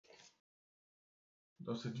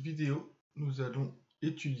Dans cette vidéo, nous allons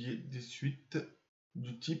étudier des suites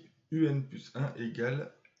du type un+1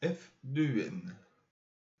 égale f de un.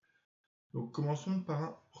 Donc commençons par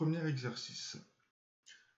un premier exercice.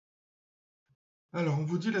 Alors on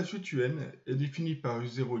vous dit la suite un est définie par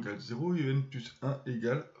u0 égale 0 et un+1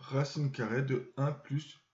 égale racine carrée de 1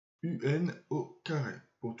 plus un au carré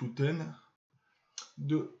pour tout n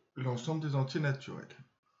de l'ensemble des entiers naturels.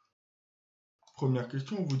 Première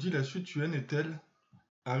question, on vous dit la suite un est-elle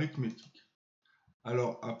arithmétique?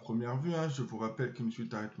 Alors, à première vue, je vous rappelle qu'une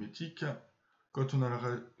suite arithmétique, quand on a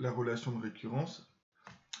la relation de récurrence,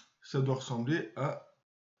 ça doit ressembler à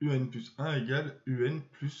un+1 égale un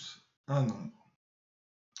plus un nombre.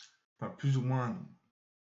 Enfin, plus ou moins un nombre.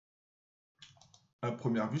 À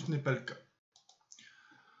première vue, ce n'est pas le cas.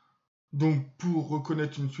 Donc, pour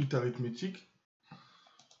reconnaître une suite arithmétique,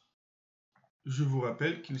 je vous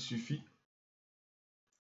rappelle qu'il suffit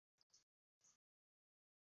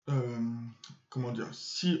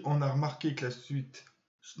si on a remarqué que la suite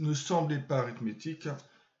ne semblait pas arithmétique,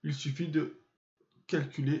 il suffit de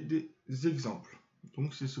calculer des exemples.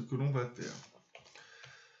 Donc c'est ce que l'on va faire.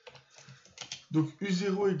 Donc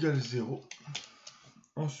u0 égale 0.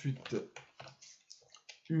 Ensuite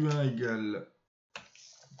u1 égale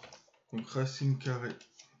donc racine carrée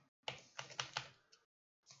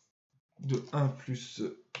de 1 plus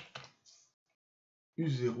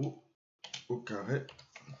u0 au carré.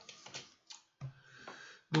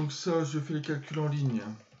 Donc ça, je fais les calculs en ligne.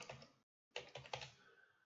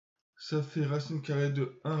 Ça fait racine carrée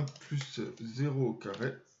de 1 plus 0 au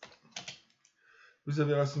carré. Vous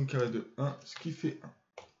avez racine carrée de 1, ce qui fait 1.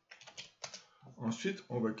 Ensuite,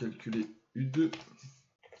 on va calculer u2.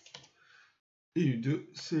 Et u2,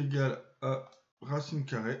 c'est égal à racine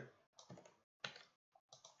carrée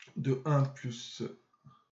de 1 plus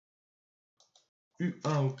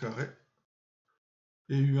u1 au carré.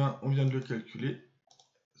 Et u1, on vient de le calculer,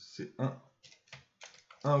 c'est 1.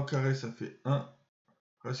 1 au carré, ça fait 1.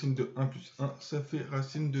 Racine de 1 plus 1, ça fait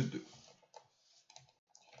racine de 2.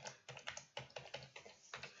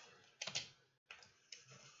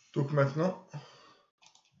 Donc maintenant,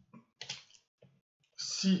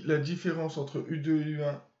 si la différence entre u2 et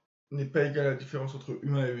u1 n'est pas égale à la différence entre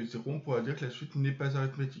u1 et u0, on pourra dire que la suite n'est pas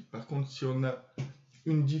arithmétique. Par contre, si on a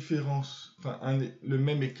une différence, le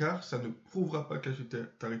même écart, ça ne prouvera pas que la suite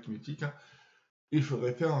est arithmétique. Il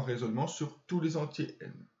faudrait faire un raisonnement sur tous les entiers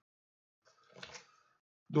n.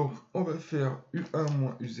 Donc, on va faire u1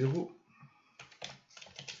 moins u0.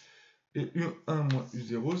 Et u1 moins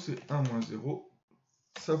u0, c'est 1 moins 0.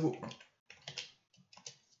 Ça vaut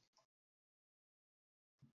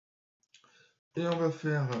 1. Et on va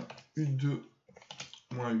faire u2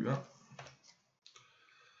 moins u1.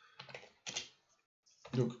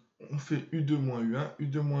 Donc, on fait u2 moins u1.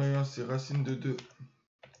 u2 moins u1, c'est racine de 2.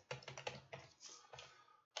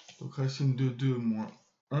 Donc, racine de 2 moins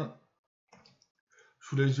 1. Je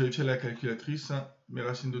vous laisse vérifier la calculatrice. Mais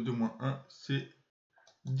racine de 2 moins 1, c'est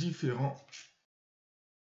différent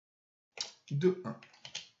de 1.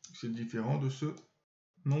 C'est différent de ce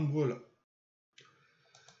nombre-là.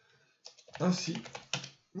 Ainsi,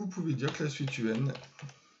 vous pouvez dire que la suite un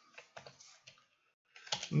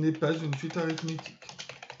n'est pas une suite arithmétique.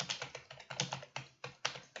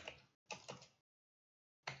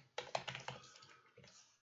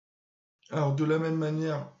 Alors, de la même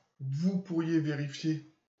manière, vous pourriez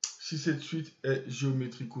vérifier si cette suite est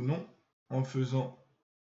géométrique ou non en faisant...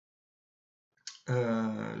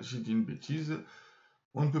 j'ai dit une bêtise.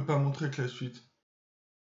 On ne peut pas montrer que la suite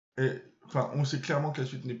est... Enfin, on sait clairement que la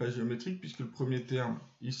suite n'est pas géométrique puisque le premier terme,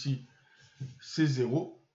 ici, c'est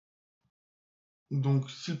 0. Donc,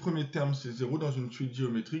 si le premier terme, c'est 0, dans une suite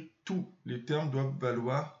géométrique, tous les termes doivent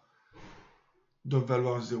valoir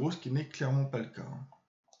 0, ce qui n'est clairement pas le cas.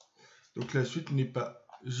 Donc, la suite n'est pas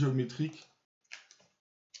géométrique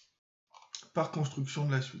par construction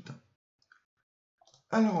de la suite.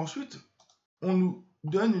 Alors ensuite, on nous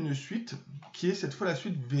donne une suite qui est cette fois la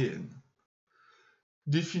suite Vn,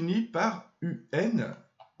 définie par un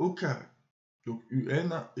au carré. Donc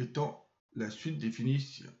un étant la suite définie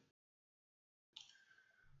ici.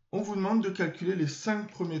 On vous demande de calculer les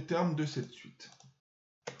 5 premiers termes de cette suite.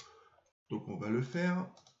 Donc on va le faire.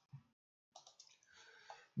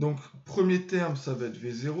 Donc premier terme, ça va être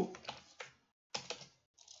V0.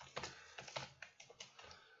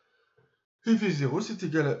 Et V0, c'est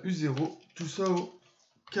égal à U0, tout ça au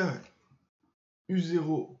carré.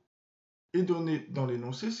 U0 est donné dans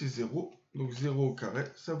l'énoncé, c'est 0. Donc 0 au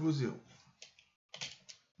carré, ça vaut 0.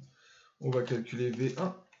 On va calculer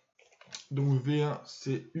V1. Donc V1,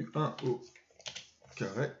 c'est U1 au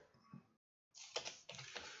carré.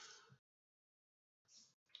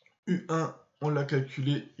 U1, on l'a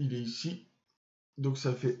calculé, il est ici. Donc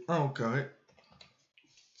ça fait 1 au carré.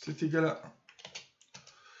 C'est égal à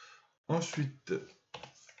 1. Ensuite,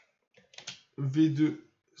 V2,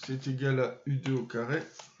 c'est égal à U2 au carré.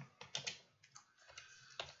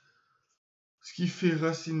 Ce qui fait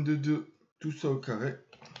racine de 2, tout ça au carré.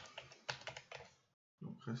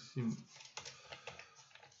 Donc racine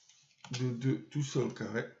de 2, tout ça au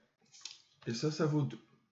carré. Et ça vaut 2.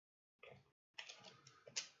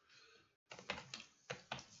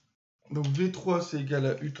 Donc V3, c'est égal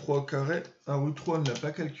à U3 au carré. Alors U3, on ne l'a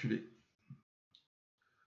pas calculé.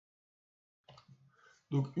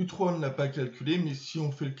 Donc U3, on ne l'a pas calculé, mais si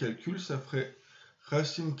on fait le calcul, ça ferait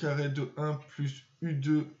racine carrée de 1 plus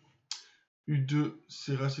U2. U2,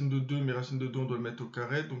 c'est racine de 2, mais racine de 2, on doit le mettre au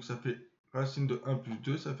carré. Donc ça fait racine de 1 plus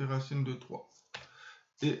 2, ça fait racine de 3.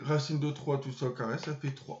 Et racine de 3, tout ça au carré, ça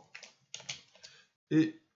fait 3.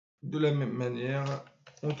 Et de la même manière,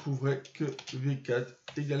 on trouverait que V4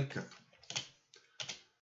 égale 4.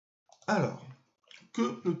 Alors,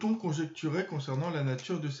 que peut-on conjecturer concernant la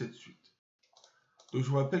nature de cette suite? Donc je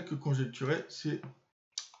vous rappelle que conjecturer, c'est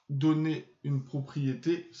donner une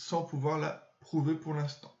propriété sans pouvoir la prouver pour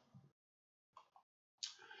l'instant.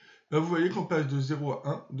 Là, vous voyez qu'on passe de 0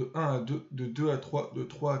 à 1, de 1 à 2, de 2 à 3, de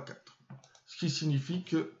 3 à 4. Ce qui signifie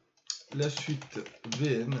que la suite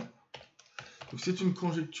Vn, c'est une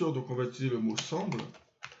conjecture, donc on va utiliser le mot semble,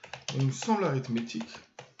 une semble arithmétique,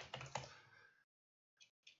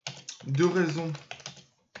 de raison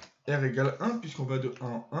R égale 1, puisqu'on va de 1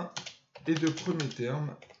 en 1, et de premier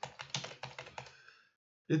terme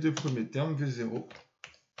V0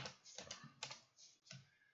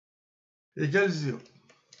 égale 0.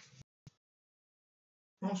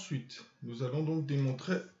 Ensuite, nous allons donc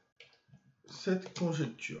démontrer cette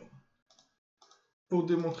conjecture. Pour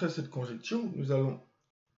démontrer cette conjecture, nous allons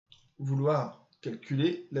vouloir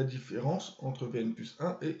calculer la différence entre Vn plus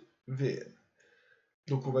 1 et Vn.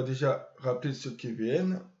 Donc on va déjà rappeler ce qu'est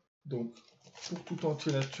Vn. Donc pour tout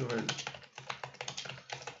entier naturel,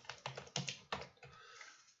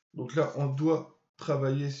 donc là on doit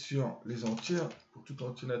travailler sur les entières. Pour tout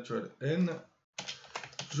entier naturel n,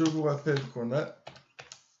 je vous rappelle qu'on a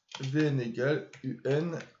Vn égale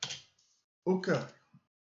Un au carré.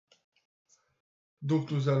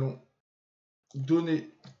 Donc nous allons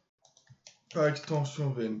donner par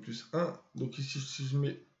extension Vn plus 1. Donc ici si je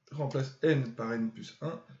remplace n par n plus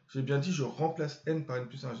 1, j'ai bien dit je remplace n par n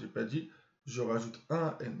plus 1, j'ai pas dit je rajoute 1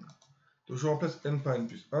 à n. Donc je remplace n par n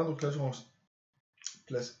plus 1, donc là je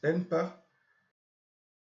remplace n par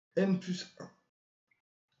n plus 1.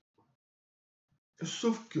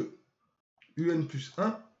 Sauf que Un plus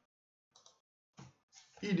 1,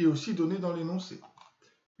 il est aussi donné dans l'énoncé.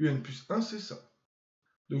 Un plus 1, c'est ça.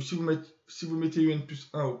 Donc si vous mettez Un plus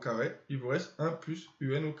 1 au carré, il vous reste 1 plus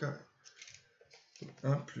Un au carré. Donc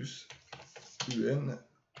 1 plus Un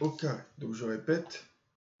au carré. Donc je répète,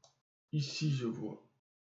 ici je vois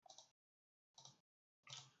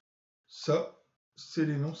ça, c'est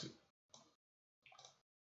l'énoncé.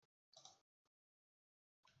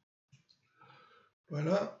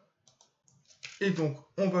 Voilà. Et donc,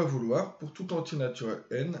 on va vouloir, pour tout entier naturel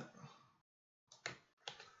n,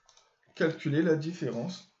 calculer la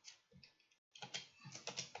différence.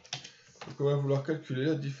 Donc, on va vouloir calculer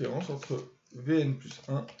la différence entre Vn plus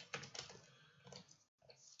 1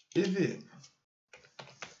 et Vn.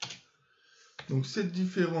 Donc, cette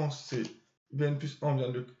différence, c'est Vn plus 1, on vient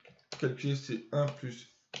de le calculer, c'est 1 plus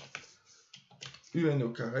Un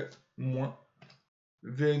au carré, moins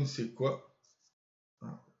Vn, c'est quoi?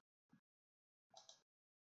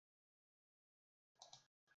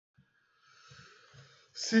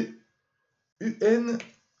 C'est Un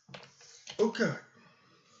au carré.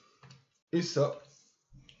 Et ça,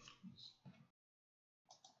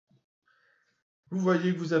 vous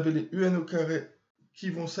voyez que vous avez les Un au carré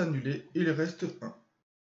qui vont s'annuler et il reste 1.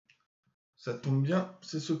 Ça tombe bien,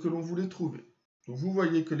 c'est ce que l'on voulait trouver. Donc vous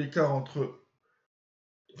voyez que l'écart entre,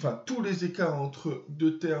 tous les écarts entre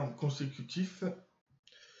deux termes consécutifs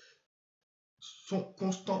sont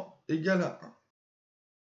constants égaux à 1.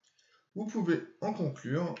 Vous pouvez en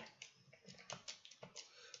conclure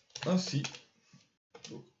ainsi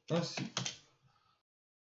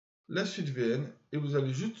la suite Vn, et vous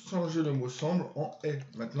allez juste changer le mot semble en est.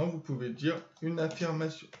 Maintenant, vous pouvez dire une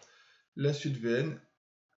affirmation. La suite Vn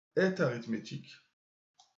est arithmétique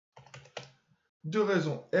de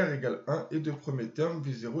raison R égale 1 et de premier terme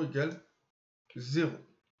V0 égale 0.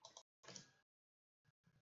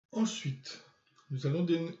 Ensuite, nous allons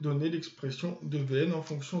donner l'expression de Vn en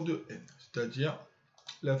fonction de n, c'est-à-dire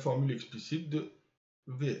la formule explicite de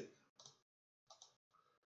Vn.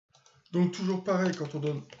 Donc toujours pareil, quand on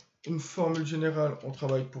donne une formule générale, on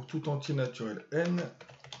travaille pour tout entier naturel n.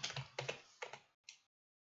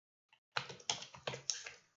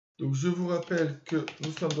 Donc je vous rappelle que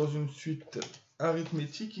nous sommes dans une suite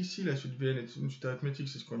arithmétique ici. La suite Vn est une suite arithmétique,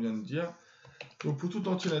 c'est ce qu'on vient de dire. Donc pour tout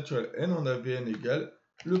entier naturel n, on a Vn égale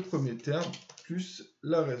le premier terme plus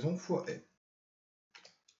la raison fois n.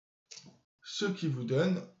 Ce qui vous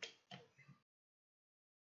donne,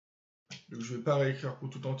 donc je ne vais pas réécrire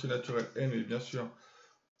pour tout entier naturel n, mais bien sûr,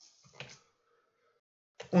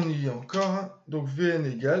 on y est encore. Donc Vn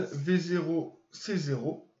égale V0 c'est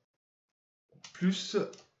 0 plus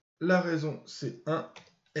la raison c'est 1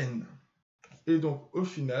 n. Et donc au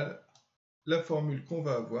final, la formule qu'on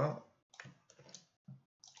va avoir,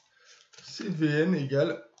 c'est Vn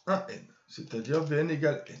égale 1n, c'est-à-dire Vn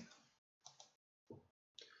égale n.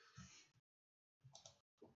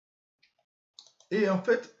 Et en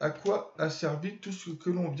fait, à quoi a servi tout ce que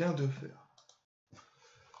l'on vient de faire?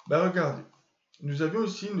 Bah regardez, nous avions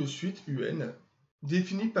aussi une suite un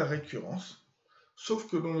définie par récurrence, sauf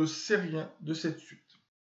que l'on ne sait rien de cette suite.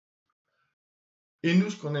 Et nous,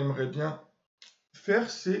 ce qu'on aimerait bien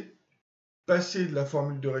faire, c'est passer de la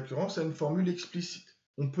formule de récurrence à une formule explicite.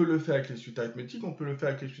 On peut le faire avec les suites arithmétiques, on peut le faire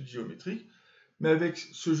avec les suites géométriques, mais avec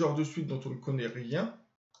ce genre de suite dont on ne connaît rien,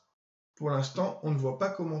 pour l'instant, on ne voit pas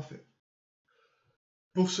comment faire.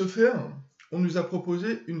 Pour ce faire, on nous a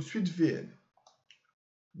proposé une suite Vn.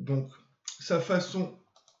 Donc, la façon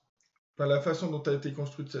dont a été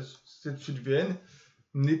construite cette suite Vn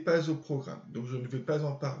n'est pas au programme, donc je ne vais pas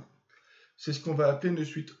en parler. C'est ce qu'on va appeler une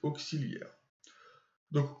suite auxiliaire.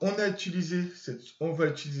 Donc, on va utiliser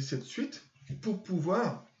cette suite pour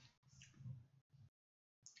pouvoir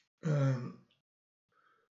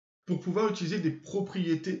utiliser des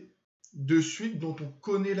propriétés de suite dont on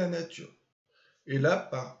connaît la nature. Et là,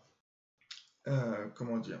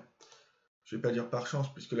 comment dire, je ne vais pas dire par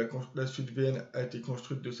chance, puisque la suite Vn a été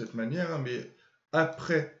construite de cette manière, mais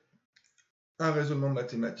après un raisonnement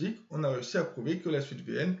mathématique, on a réussi à prouver que la suite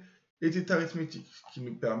Vn était arithmétique, ce qui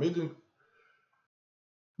nous permet de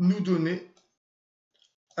nous donner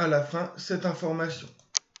à la fin cette information.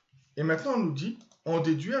 Et maintenant, on nous dit en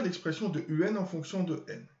déduire l'expression de un en fonction de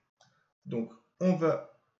n. Donc, on va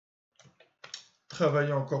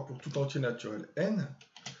travailler encore pour tout entier naturel n,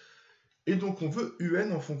 et donc on veut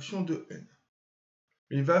un en fonction de n.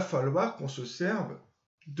 Il va falloir qu'on se serve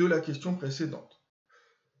de la question précédente.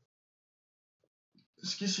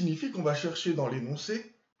 Ce qui signifie qu'on va chercher dans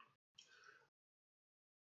l'énoncé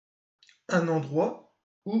un endroit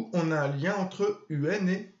où on a un lien entre un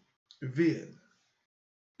et Vn.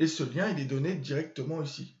 Et ce lien, il est donné directement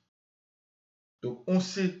ici. Donc on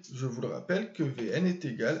sait, je vous le rappelle, que Vn est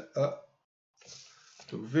égal à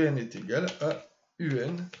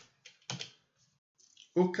un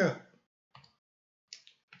au carré.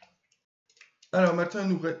 Alors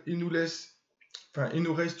maintenant, il nous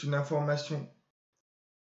reste une information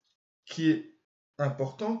qui est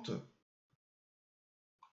importante.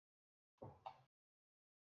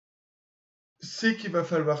 C'est qu'il va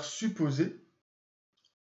falloir supposer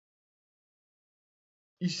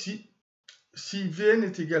ici, si Vn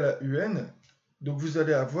est égal à un, donc vous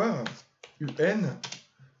allez avoir un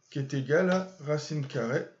qui est égal à racine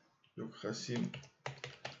carrée, donc racine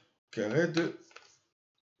carrée de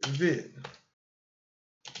Vn.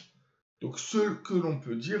 Donc ce que l'on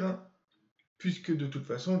peut dire, puisque de toute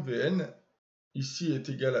façon Vn ici est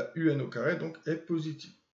égal à un au carré, donc est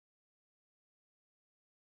positif.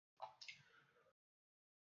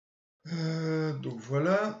 Donc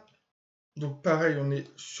voilà. Donc pareil, on est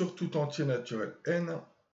sur tout entier naturel n.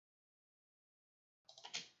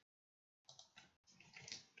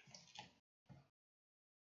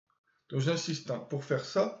 Donc j'insiste, pour faire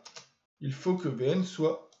ça, il faut que Vn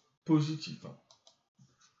soit positif.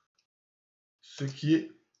 Ce qui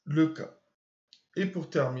est le cas. Et pour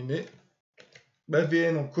terminer,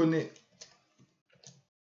 Vn, on connaît.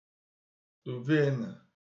 Donc Vn,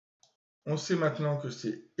 on sait maintenant que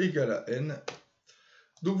c'est égal à n.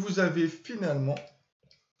 Donc vous avez finalement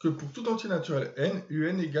que pour tout entier naturel n,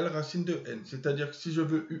 un égale racine de n. C'est-à-dire que si je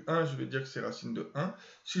veux u1, je vais dire que c'est racine de 1.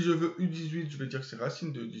 Si je veux u18, je vais dire que c'est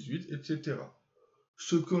racine de 18, etc.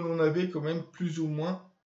 Ce que l'on avait quand même plus ou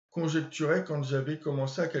moins conjecturé quand j'avais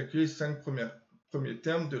commencé à calculer les 5 premiers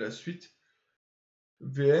termes de la suite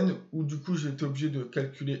Vn, où du coup j'étais obligé de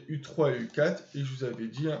calculer u3 et u4, et je vous avais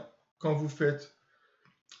dit, quand vous faites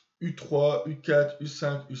u3, u4,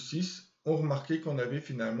 u5, u6, on remarquait qu'on avait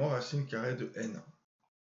finalement racine carrée de n.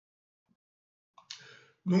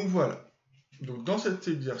 Donc voilà. Donc dans cet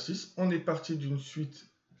exercice, on est parti d'une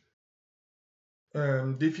suite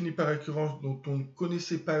définie par récurrence dont on ne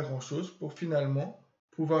connaissait pas grand-chose pour finalement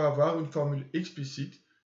pouvoir avoir une formule explicite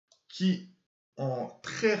qui,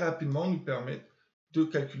 très rapidement, nous permet de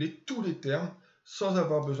calculer tous les termes sans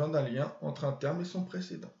avoir besoin d'un lien entre un terme et son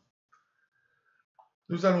précédent.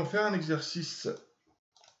 Nous allons faire un exercice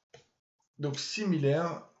donc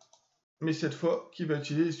similaire, mais cette fois qui va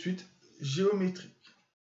utiliser les suites géométriques.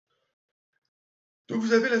 Donc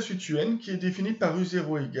vous avez la suite UN qui est définie par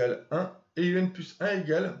U0 égale 1 et UN plus 1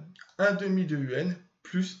 égale 1 demi de UN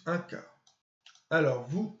plus 1 quart. Alors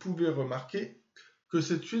vous pouvez remarquer que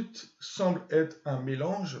cette suite semble être un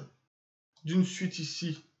mélange d'une suite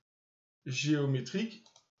ici géométrique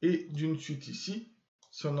et d'une suite ici,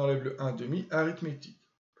 si on enlève le 1 demi, arithmétique.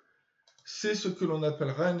 C'est ce que l'on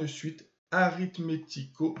appellera une suite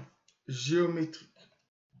arithmético-géométrique.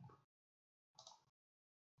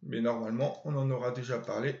 Mais normalement, on en aura déjà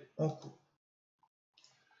parlé en cours.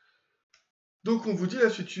 Donc on vous dit la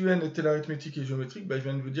suite UN est-elle arithmétique et géométrique? Je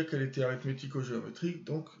viens de vous dire qu'elle était arithmético-géométrique,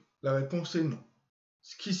 donc la réponse est non.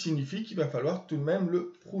 Ce qui signifie qu'il va falloir tout de même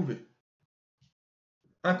le prouver.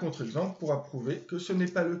 Un contre-exemple pourra prouver que ce n'est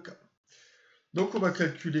pas le cas. Donc on va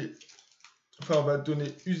calculer, on va donner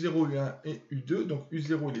U0, U1 et U2. Donc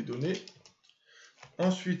U0 il est donné.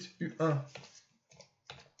 Ensuite U1.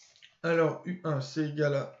 Alors U1 c'est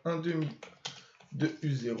égal à 1 demi de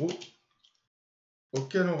U0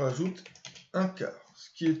 auquel on rajoute 1 quart.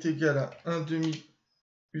 Ce qui est égal à 1 demi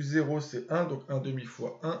U0 c'est 1, donc 1 demi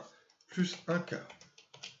fois 1 plus 1 quart.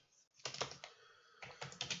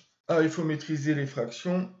 Alors, il faut maîtriser les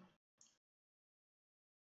fractions.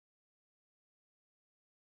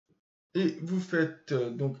 Et vous faites,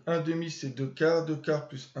 donc 1 demi c'est 2 quarts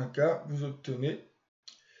plus 1 quart, vous obtenez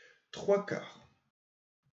 3 quarts.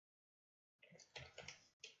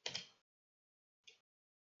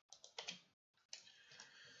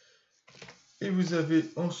 Et vous avez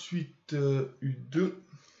ensuite U2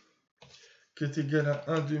 qui est égal à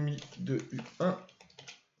 1 demi de U1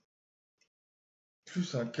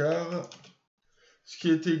 plus 1 quart, ce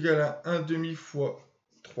qui est égal à 1 demi fois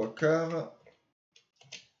 3 quarts.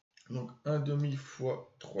 Donc 1 demi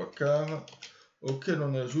fois 3 quarts, auquel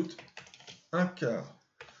on ajoute 1 quart.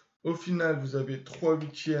 Au final, vous avez 3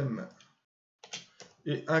 huitièmes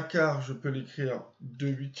et 1 quart, je peux l'écrire 2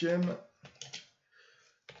 huitièmes.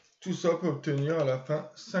 Tout ça pour obtenir à la fin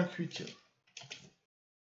 5 huitièmes.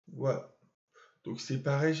 Voilà. Donc c'est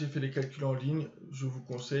pareil, j'ai fait les calculs en ligne. Je vous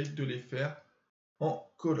conseille de les faire en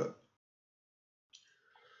colonne.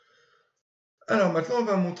 Alors maintenant, on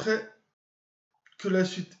va montrer que la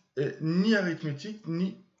suite est ni arithmétique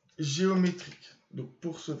ni géométrique. Donc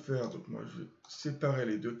pour ce faire, donc moi je vais séparer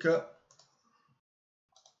les deux cas.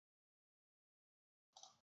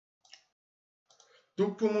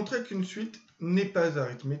 Donc pour montrer qu'une suite n'est pas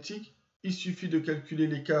arithmétique, il suffit de calculer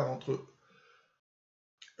l'écart entre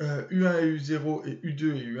U1 et U0 et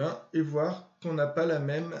U2 et U1 et voir qu'on n'a pas le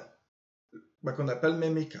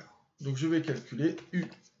même écart. Donc je vais calculer U1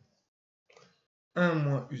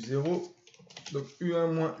 moins U0. Donc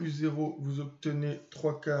U1 moins U0, vous obtenez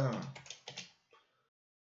 3 quarts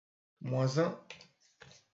moins 1,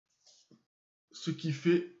 ce qui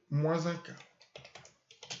fait moins 1 quart.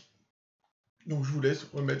 Donc je vous laisse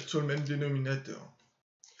remettre sur le même dénominateur.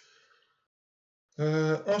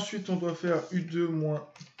 Ensuite, on doit faire U2 moins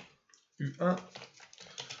U1.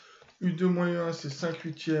 U2 moins U1, c'est 5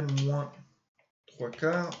 huitièmes moins 3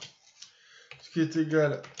 quarts, ce qui est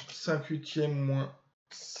égal à 5 huitièmes moins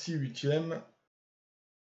 6 huitièmes,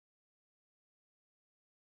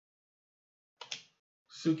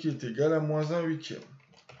 ce qui est égal à moins 1 huitième.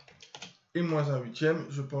 Et moins 1 huitième,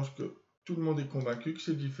 je pense que tout le monde est convaincu que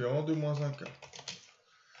c'est différent de moins 1 quart.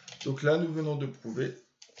 Donc là, nous venons de prouver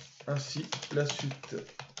ainsi la suite.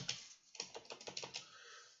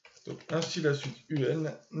 Donc ainsi la suite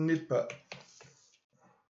UN n'est pas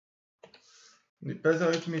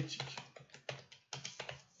arithmétique.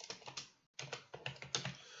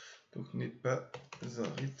 Donc n'est pas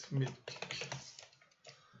arithmétique.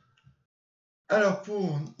 Alors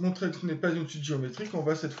pour montrer que ce n'est pas une suite géométrique, on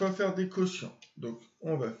va cette fois faire des quotients. Donc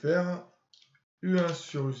on va faire U1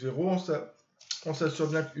 sur U0. On s'assure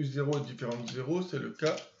bien que U0 est différent de 0, c'est le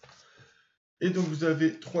cas. Et donc vous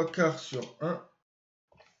avez 3 quarts sur 1.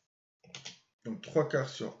 Donc 3 quarts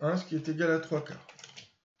sur 1, ce qui est égal à 3 quarts.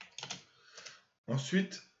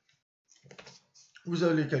 Ensuite, vous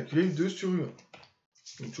allez calculer U2 sur U1.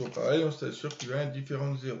 Donc toujours pareil, on s'assure que U1 est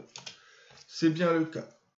différent de 0. C'est bien le cas.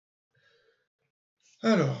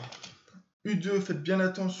 Alors, U2, faites bien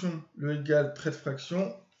attention, le égal trait de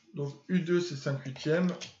fraction. Donc U2 c'est 5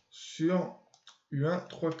 huitièmes sur U1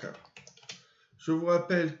 3 quarts. Je vous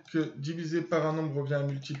rappelle que diviser par un nombre revient à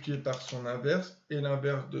multiplier par son inverse. Et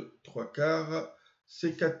l'inverse de 3 quarts,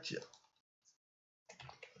 c'est 4 tiers.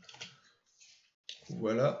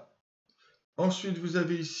 Voilà. Ensuite, vous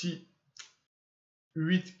avez ici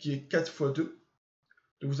 8 qui est 4 fois 2.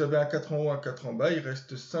 Donc vous avez un 4 en haut, un 4 en bas. Il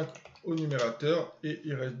reste 5 au numérateur et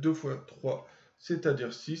il reste 2 fois 3,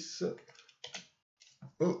 c'est-à-dire 6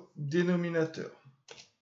 au dénominateur.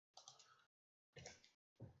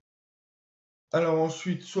 Alors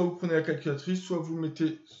ensuite, soit vous prenez la calculatrice, soit vous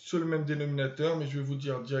mettez sur le même dénominateur, mais je vais vous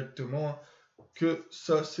dire directement que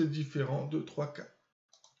ça, c'est différent de 3 quarts.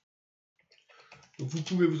 Donc vous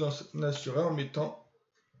pouvez vous en assurer en mettant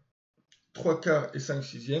 3 quarts et 5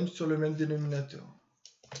 sixièmes sur le même dénominateur.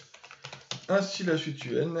 Ainsi, la suite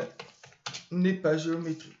UN n'est pas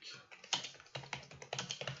géométrique.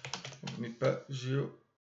 N'est pas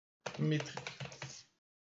géométrique.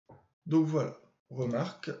 Donc voilà,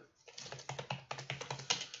 remarque.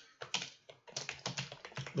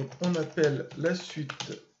 Donc on appelle la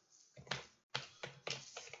suite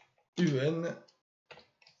UN.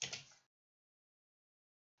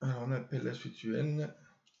 Alors on appelle la suite UN.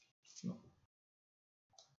 Non.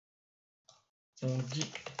 On dit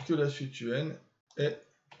que la suite UN est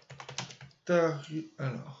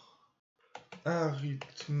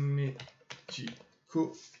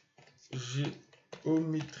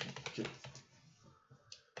arithmético-géométrique.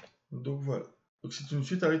 Donc voilà. Donc c'est une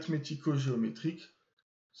suite arithmético-géométrique.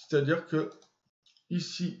 C'est-à-dire que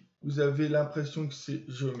ici, vous avez l'impression que c'est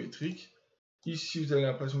géométrique. Ici, vous avez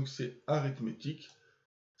l'impression que c'est arithmétique.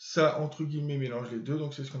 Ça, entre guillemets, mélange les deux.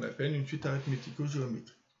 Donc, c'est ce qu'on appelle une suite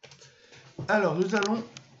arithmético-géométrique. Alors, nous allons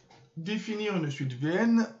définir une suite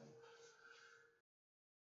Vn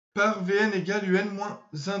par Vn égale Un moins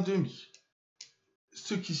 1/2.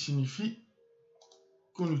 Ce qui signifie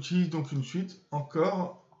qu'on utilise donc une suite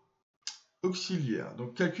encore auxiliaire.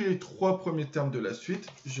 Donc, calculer les 3 premiers termes de la suite.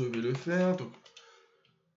 Je vais le faire. Donc,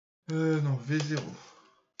 non, V0.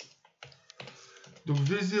 Donc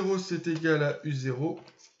V0 c'est égal à U0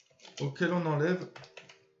 auquel on enlève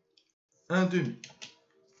 1/2.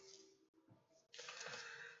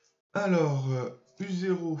 Alors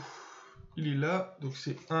U0 il est là, donc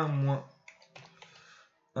c'est 1 moins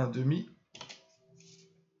 1/2.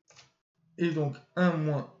 Et donc 1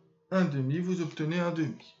 moins 1/2, vous obtenez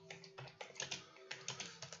 1/2.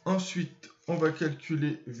 Ensuite, on va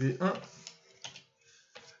calculer V1.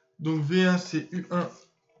 Donc V1 c'est U1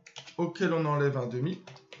 auquel on enlève 1/2.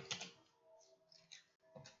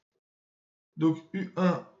 Donc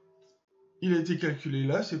U1, il a été calculé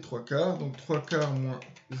là, c'est 3 quarts. Donc 3 quarts moins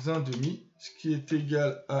 1/2, ce qui est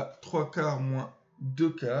égal à 3 quarts moins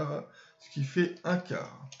 2 quarts, ce qui fait 1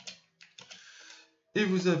 quart. Et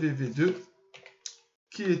vous avez V2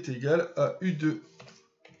 qui est égal à U2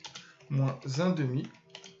 moins 1/2,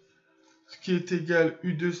 ce qui est égal,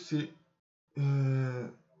 U2 c'est...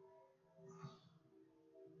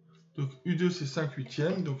 donc U2 c'est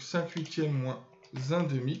 5/8, donc 5/8 moins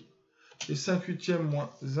 1/2. Et 5/8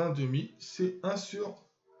 moins 1/2, c'est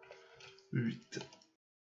 1/8.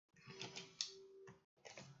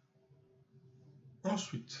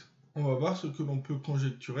 Ensuite, on va voir ce que l'on peut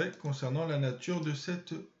conjecturer concernant la nature de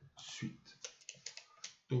cette suite.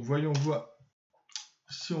 Donc voyons voir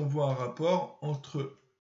si on voit un rapport entre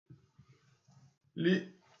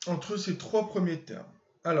ces 3 premiers termes.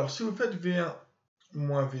 Alors si vous faites V1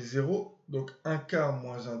 moins V0, donc 1 quart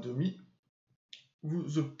moins 1/2,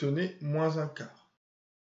 vous obtenez moins 1 quart.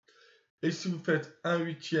 Et si vous faites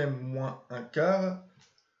 1/8 moins 1 quart,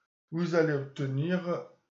 vous allez obtenir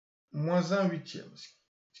moins 1/8.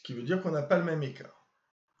 Ce qui veut dire qu'on n'a pas le même écart.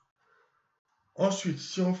 Ensuite,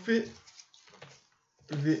 si on fait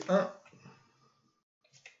V1,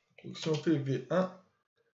 donc si on fait V1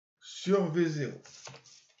 sur V0,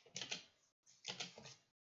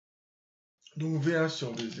 donc V1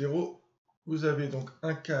 sur V0, vous avez donc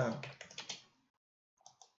 1 quart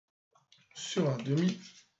sur 1/2.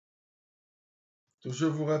 Donc je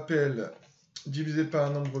vous rappelle, divisé par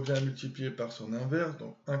un nombre bien multiplié par son inverse,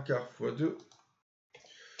 donc 1 quart fois 2,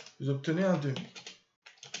 vous obtenez 1/2.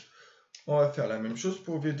 On va faire la même chose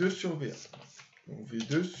pour V2 sur V1. Donc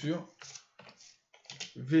V2 sur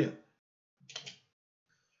V1.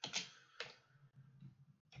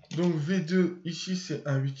 Donc V2, ici c'est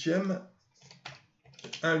 1/8.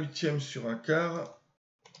 1/8 sur 1 quart.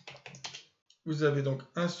 Vous avez donc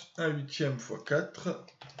 1/8 fois 4.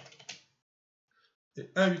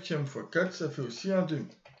 Et 1/8 fois 4, ça fait aussi 1/2.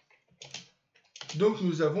 Donc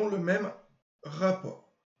nous avons le même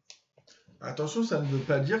rapport. Attention, ça ne veut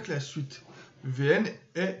pas dire que la suite Vn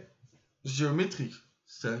est géométrique.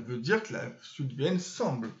 Ça veut dire que la suite Vn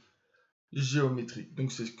semble géométrique.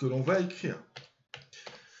 Donc c'est ce que l'on va écrire.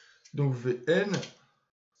 Donc Vn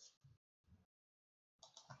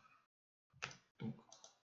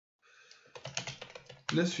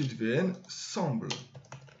la suite Vn semble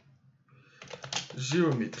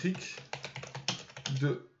géométrique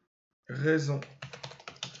de raison.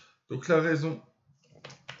 Donc la raison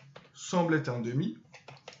semble être un demi.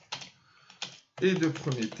 Et de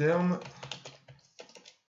premier terme,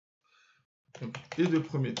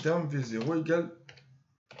 V0 égale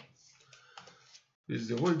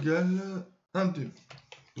 1 demi.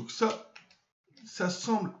 Donc ça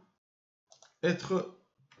semble être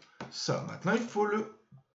ça. Maintenant, il faut le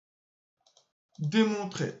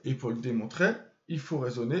démontrer. Et pour le démontrer, il faut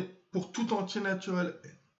raisonner pour tout entier naturel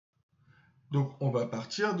n. Donc, on va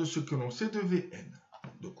partir de ce que l'on sait de Vn.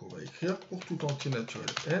 Donc, on va écrire pour tout entier naturel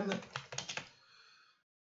n.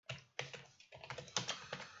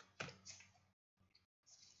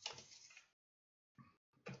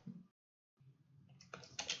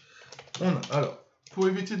 Alors, pour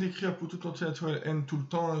éviter d'écrire pour tout entier naturel n tout le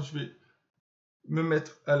temps, je vais me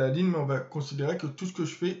mettre à la ligne, mais on va considérer que tout ce que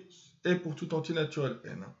je fais est pour tout entier naturel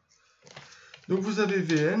n. Donc vous avez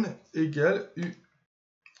Vn égale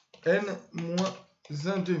Un moins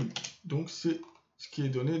 1 demi. Donc c'est ce qui est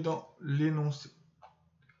donné dans l'énoncé.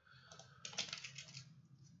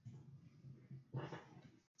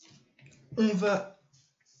 On va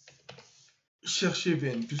chercher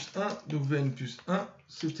Vn plus 1. Donc Vn plus 1,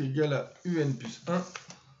 c'est égal à Un plus 1.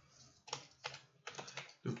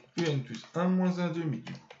 Donc Un plus 1 moins 1 demi.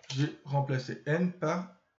 J'ai remplacé n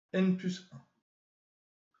par n plus 1.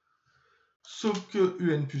 Sauf que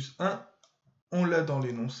Un plus 1, on l'a dans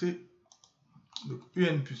l'énoncé. Donc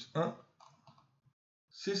Un plus 1,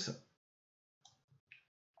 c'est ça.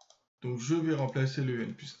 Donc je vais remplacer le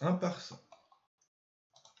n plus 1 par ça.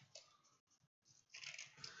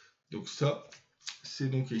 Donc ça, c'est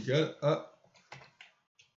donc égal à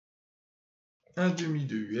 1 demi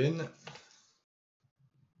de Un.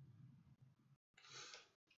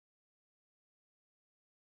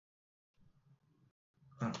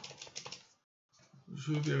 Alors,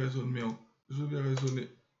 je vais raisonner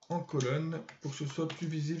en colonne pour que ce soit plus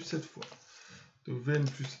visible cette fois. Donc Vn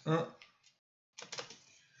plus 1.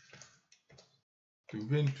 Donc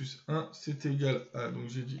Vn plus 1, c'est égal à, donc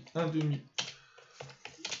j'ai dit 1 demi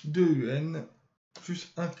de Un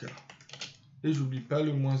plus 1 quart. Et j'oublie pas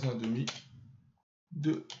le moins 1 demi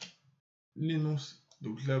de l'énoncé.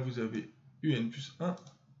 Donc là, vous avez Un plus 1.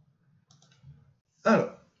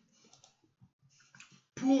 Alors,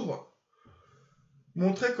 pour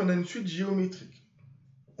montrer qu'on a une suite géométrique,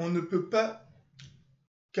 on ne peut pas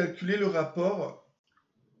calculer le rapport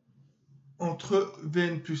entre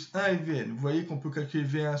Vn plus 1 et Vn. Vous voyez qu'on peut calculer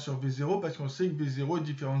V1 sur V0 parce qu'on sait que V0 est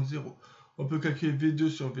différent de 0. On peut calculer V2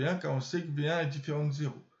 sur V1 car on sait que V1 est différent de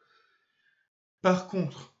 0. Par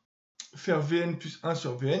contre, faire Vn plus 1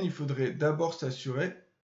 sur Vn, il faudrait d'abord s'assurer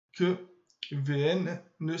que Vn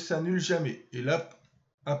ne s'annule jamais. Et là,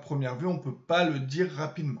 à première vue, on ne peut pas le dire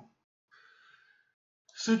rapidement.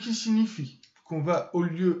 Ce qui signifie qu'on va, au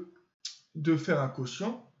lieu de faire un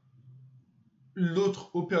quotient,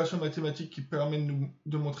 l'autre opération mathématique qui permet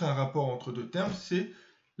de montrer un rapport entre deux termes, c'est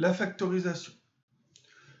la factorisation.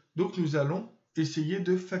 Donc nous allons essayer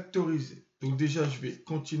de factoriser. Donc déjà, je vais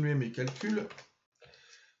continuer mes calculs.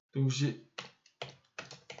 Donc j'ai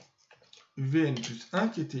Vn plus 1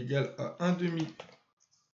 qui est égal à 1 demi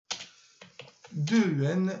de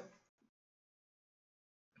Un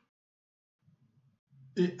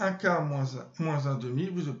et 1 quart moins 1 demi,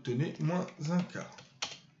 vous obtenez moins 1 quart.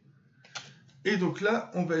 Et donc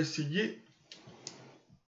là, on va essayer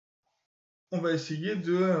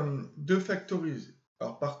de factoriser.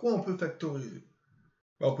 Alors par quoi on peut factoriser?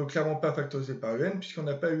 On ne peut clairement pas factoriser par Un puisqu'on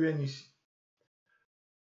n'a pas Un ici.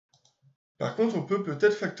 Par contre, on peut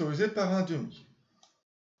peut-être factoriser par 1 demi.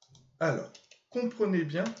 Alors, comprenez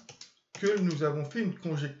bien que nous avons fait une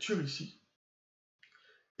conjecture ici.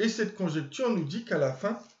 Et cette conjecture nous dit qu'à la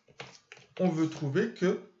fin, on veut trouver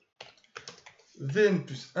que Vn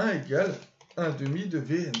plus 1 égale 1 demi de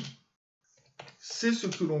Vn. C'est ce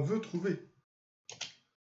que l'on veut trouver.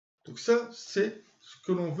 Donc ça, c'est ce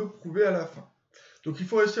que l'on veut prouver à la fin. Donc il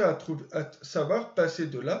faut réussir à savoir passer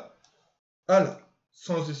de là à là,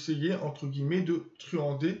 sans essayer, entre guillemets, de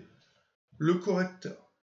truander le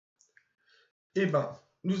correcteur. Eh bien,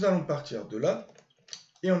 nous allons partir de là,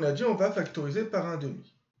 et on a dit on va factoriser par 1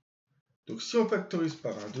 demi. Donc si on factorise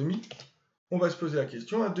par 1 demi, on va se poser la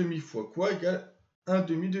question, 1 demi fois quoi égale 1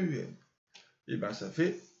 demi de Un? Eh bien, ça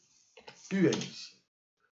fait Un ici.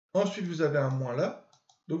 Ensuite, vous avez un moins là,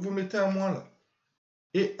 donc vous mettez un moins là.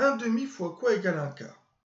 Et 1 demi fois quoi égale 1 quart?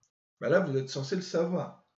 Ben là, vous êtes censé le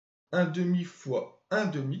savoir. 1 demi fois 1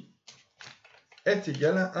 demi est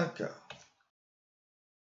égal à 1 quart.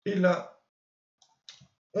 Et là,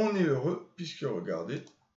 on est heureux, puisque regardez,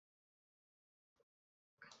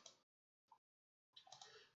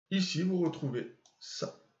 ici vous retrouvez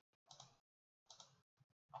ça.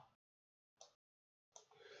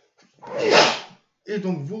 Et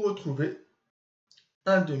donc vous retrouvez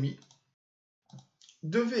un demi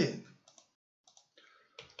de Vn.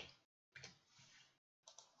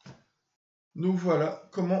 Donc voilà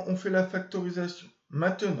comment on fait la factorisation.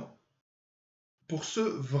 Maintenant, pour ceux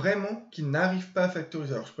vraiment qui n'arrivent pas à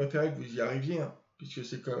factoriser, alors je préférais que vous y arriviez, hein, puisque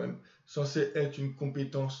c'est quand même censé être une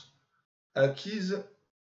compétence acquise,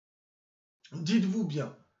 dites-vous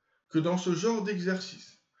bien que dans ce genre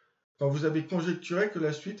d'exercice, quand vous avez conjecturé que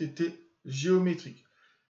la suite était géométrique,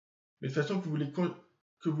 mais de toute façon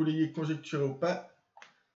que vous l'ayez conjecturé ou pas,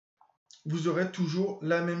 vous aurez toujours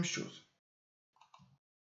la même chose.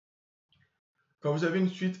 Quand vous avez une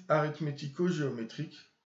suite arithmético-géométrique,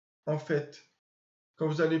 en fait, quand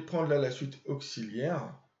vous allez prendre là la suite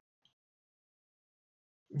auxiliaire,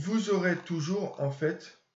 vous aurez toujours en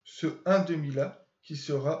fait ce 1/2 là qui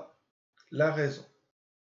sera la raison.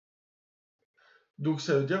 Donc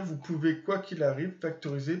ça veut dire que vous pouvez, quoi qu'il arrive,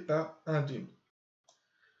 factoriser par 1/2.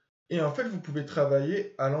 Et en fait, vous pouvez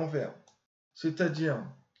travailler à l'envers. C'est-à-dire,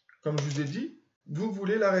 comme je vous ai dit, vous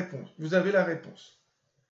voulez la réponse. Vous avez la réponse,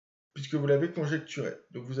 puisque vous l'avez conjecturée.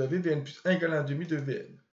 Donc vous avez Vn plus 1 égale 1/2 de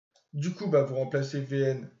Vn. Du coup, vous remplacez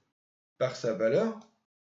Vn par sa valeur.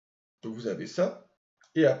 Donc vous avez ça.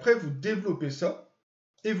 Et après, vous développez ça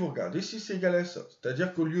et vous regardez si c'est égal à ça.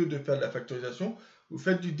 C'est-à-dire qu'au lieu de faire de la factorisation, vous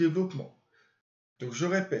faites du développement. Donc je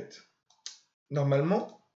répète.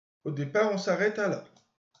 Normalement, au départ, on s'arrête à là.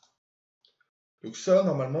 Donc ça,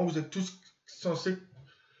 normalement, vous êtes tous censés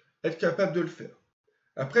être capables de le faire.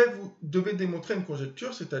 Après, vous devez démontrer une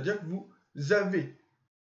conjecture, c'est-à-dire que vous avez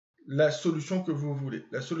la solution que vous voulez.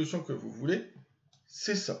 La solution que vous voulez,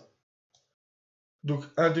 c'est ça. Donc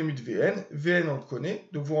 1/2 de Vn. Vn, on le connaît.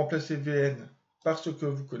 Donc vous remplacez Vn par ce que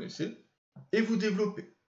vous connaissez et vous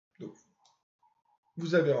développez. Donc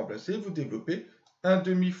vous avez remplacé, vous développez.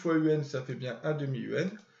 1/2 fois un, ça fait bien 1/2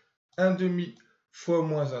 un. 1/2 fois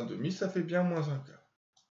moins 1/2, ça fait bien moins 1/4.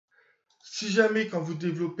 Si jamais, quand vous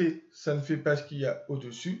développez, ça ne fait pas ce qu'il y a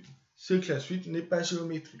au-dessus, c'est que la suite n'est pas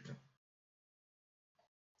géométrique.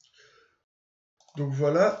 Donc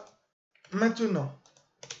voilà. Maintenant,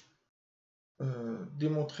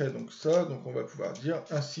 démontrer donc ça. Donc on va pouvoir dire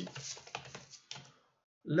ainsi,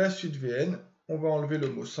 la suite Vn, on va enlever le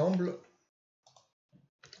mot semble.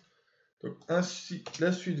 Donc ainsi,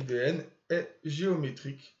 la suite Vn est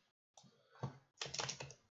géométrique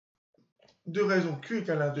de raison q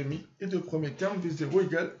égale 1/2 et de premier terme v0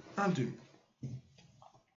 égale 1/2.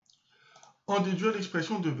 En déduire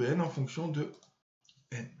l'expression de Vn en fonction de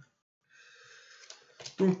n.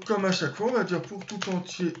 Donc comme à chaque fois, on va dire pour tout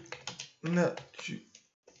entier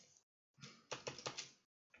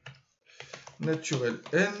naturel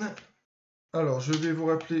n. Alors je vais vous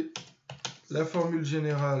rappeler la formule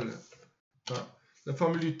générale, enfin, la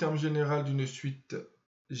formule du terme général d'une suite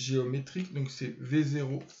géométrique. Donc c'est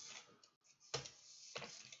v0.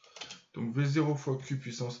 Donc v0 fois q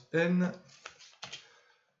puissance n,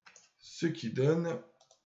 ce qui donne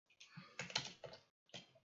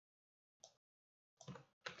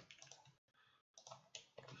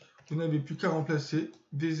vous n'avez plus qu'à remplacer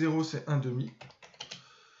v0 c'est 1/2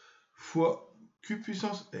 fois q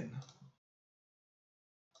puissance n.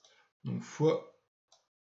 Donc fois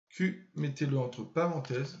q, mettez-le entre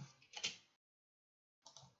parenthèses,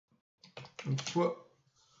 donc fois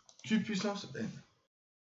q puissance n.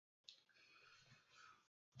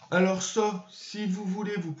 Alors ça, si vous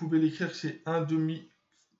voulez, vous pouvez l'écrire que c'est 1/2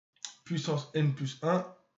 puissance n plus 1,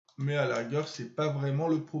 mais à la rigueur, c'est pas vraiment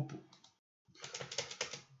le propos.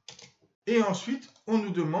 Et ensuite, on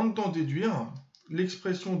nous demande d'en déduire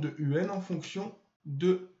l'expression de un en fonction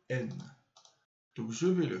de n. Donc je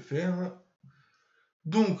vais le faire.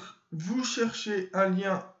 Donc, vous cherchez un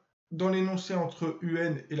lien dans l'énoncé entre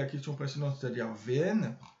un et la question précédente, c'est-à-dire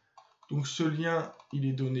Vn. Donc ce lien, il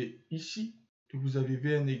est donné ici. Donc vous avez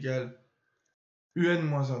Vn égale un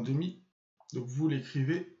moins 1/2. Donc vous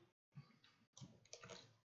l'écrivez.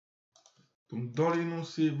 Donc dans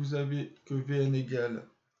l'énoncé, vous avez que Vn égale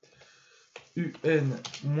un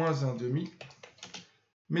moins 1/2.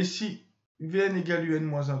 Mais si Vn égale un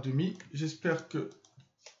moins 1/2, j'espère que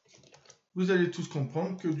vous allez tous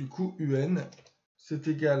comprendre que du coup, un, c'est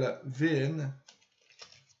égal à Vn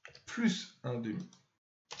plus 1/2.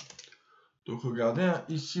 Donc regardez, hein,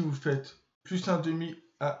 ici vous faites plus 1/2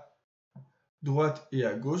 à droite et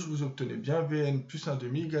à gauche, vous obtenez bien Vn plus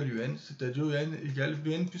 1/2 égale un, c'est-à-dire un égale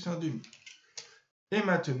Vn plus 1/2. Et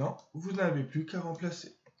maintenant, vous n'avez plus qu'à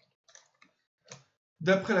remplacer.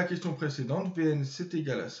 D'après la question précédente, Vn c'est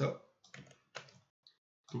égal à ça.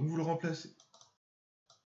 Donc vous le remplacez.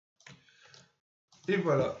 Et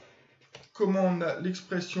voilà comment on a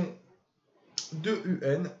l'expression de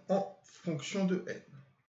Un en fonction de n.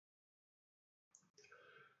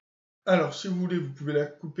 Alors, si vous voulez, vous pouvez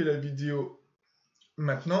couper la vidéo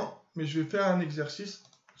maintenant, mais je vais faire un exercice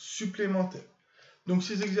supplémentaire. Donc,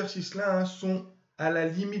 ces exercices-là sont à la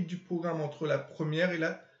limite du programme entre la première et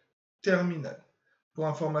la terminale. Pour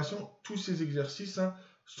information, tous ces exercices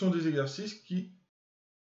sont des exercices qui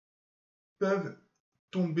peuvent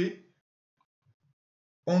tomber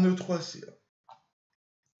en E3C.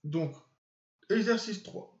 Donc, exercice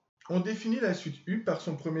 3. On définit la suite U par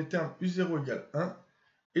son premier terme U0 égale 1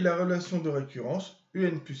 et la relation de récurrence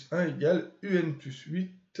UN plus 1 égale UN plus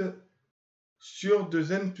 8 sur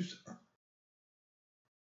 2N plus 1.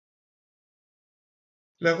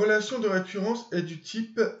 La relation de récurrence est du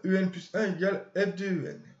type UN plus 1 égale F de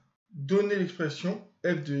UN. Donnez l'expression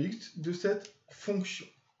F de X de cette fonction.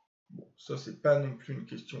 Bon, ça c'est pas non plus une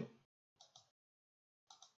question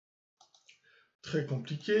très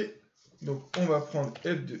compliquée. Donc on va prendre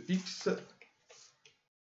F de X.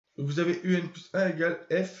 Vous avez UN plus 1 égale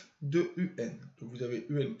F de UN. Donc vous avez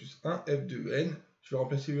UN plus 1, F de UN. Je vais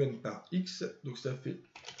remplacer UN par X. Donc ça fait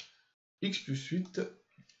X plus 8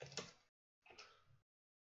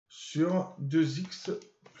 sur 2X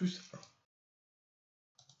plus 1.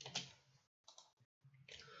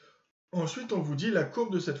 Ensuite, on vous dit la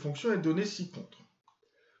courbe de cette fonction est donnée ci-contre.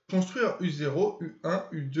 Construire U0, U1,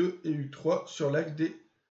 U2 et U3 sur l'axe des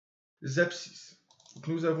abscisses. Donc,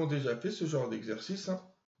 nous avons déjà fait ce genre d'exercice.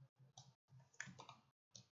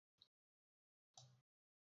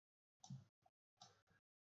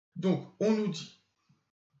 Donc, on nous dit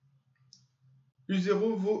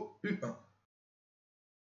U0 vaut U1.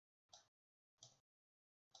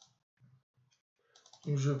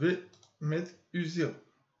 Donc, je vais mettre U0.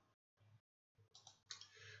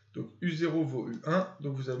 Donc, U0 vaut U1.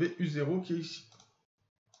 Donc, vous avez U0 qui est ici.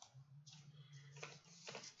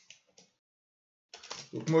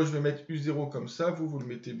 Donc, moi, je vais mettre U0 comme ça. Vous le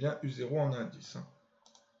mettez bien U0 en indice.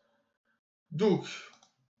 Donc,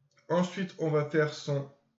 ensuite, on va faire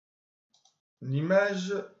son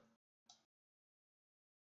image.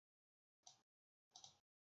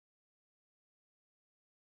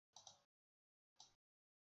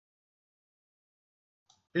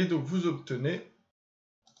 Et donc, vous obtenez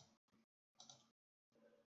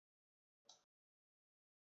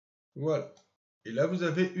voilà. Et là, vous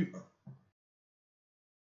avez U1.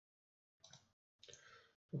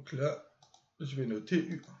 Donc là, je vais noter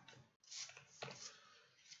U1.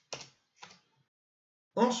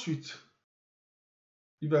 Ensuite,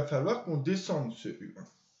 il va falloir qu'on descende ce U1.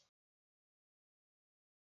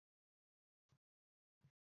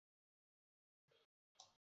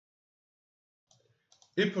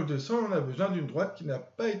 Et pour le descendre, on a besoin d'une droite qui n'a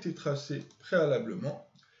pas été tracée préalablement,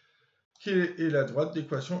 qui est la droite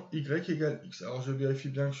d'équation y égale x. Alors je vérifie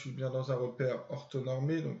bien que je suis bien dans un repère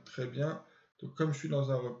orthonormé, donc très bien. Donc comme je suis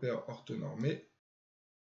dans un repère orthonormé,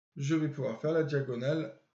 je vais pouvoir faire la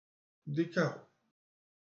diagonale des carreaux.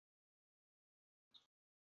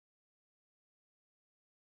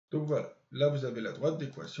 Donc voilà, là vous avez la droite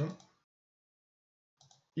d'équation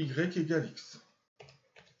y égale x.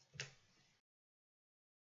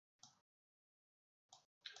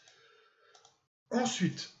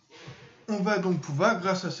 Ensuite, on va donc pouvoir,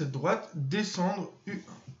 grâce à cette droite, descendre U1.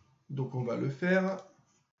 Donc on va le faire.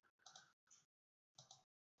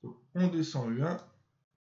 Donc, on descend U1.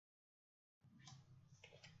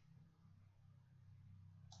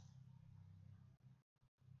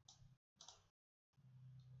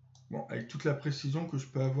 Bon, avec toute la précision que je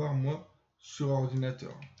peux avoir, moi, sur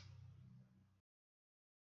ordinateur.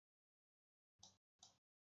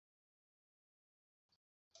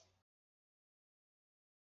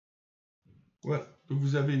 Voilà, donc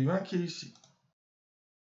vous avez U1 qui est ici.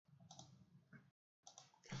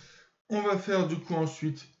 On va faire du coup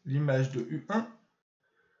ensuite l'image de U1.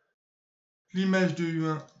 L'image de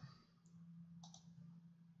U1,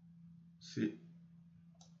 c'est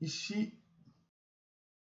ici.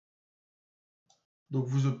 Donc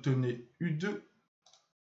vous obtenez U2.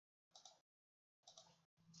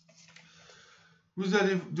 Vous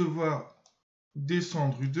allez devoir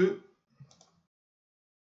descendre U2.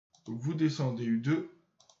 Donc vous descendez U2.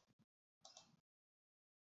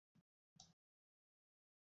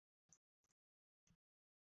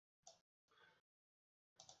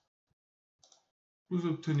 Vous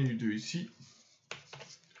obtenez U2 ici.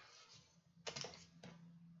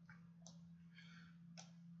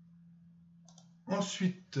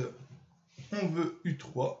 Ensuite, on veut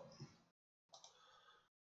U3.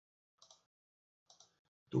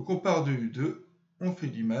 Donc on part de U2, on fait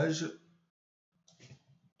l'image.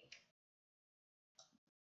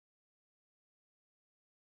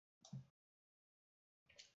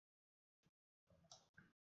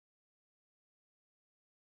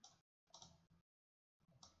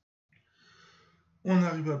 On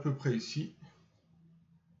arrive à peu près ici.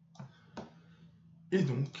 Et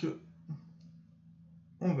donc,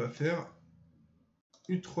 on va faire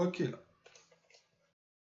U3 qui est là.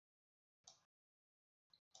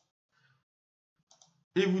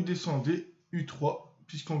 Et vous descendez U3,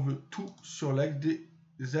 puisqu'on veut tout sur l'axe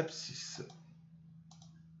des abscisses.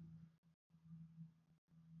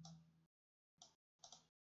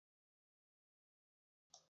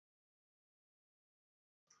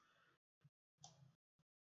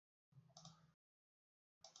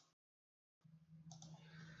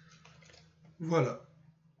 Voilà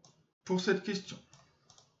pour cette question.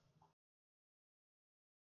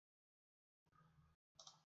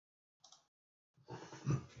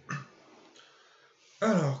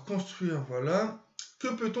 Alors, construire, voilà.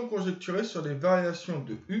 Que peut-on conjecturer sur les variations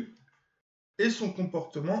de U et son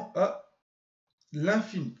comportement à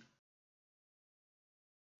l'infini?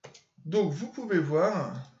 Donc, vous pouvez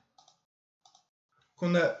voir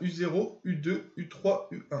qu'on a U0, U2, U3,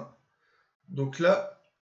 U1. Donc là,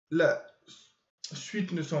 la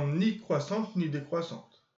suite ne semble ni croissante ni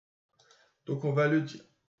décroissante. Donc, on va le dire.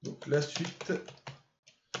 Donc, la suite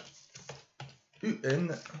UN.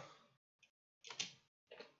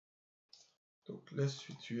 Donc, la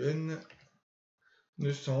suite UN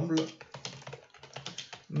ne semble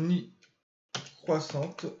ni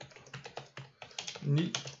croissante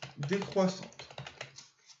ni décroissante.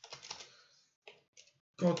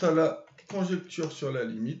 Quant à la conjecture sur la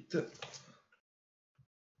limite,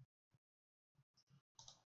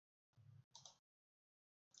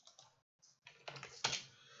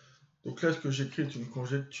 donc là ce que j'écris est une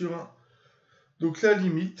conjecture. Donc la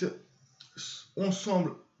limite, on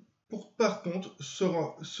semble par contre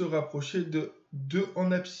se rapprocher de 2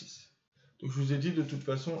 en abscisse. Donc je vous ai dit de toute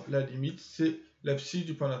façon la limite c'est l'abscisse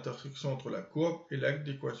du point d'intersection entre la courbe et l'axe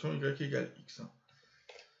d'équation y égale x.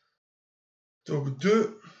 Donc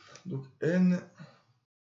 2, donc n,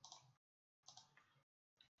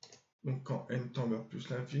 donc quand n tend vers plus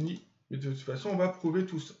l'infini, et de toute façon on va prouver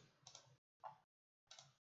tout ça.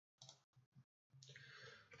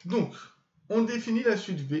 Donc on définit la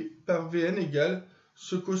suite V par Vn égale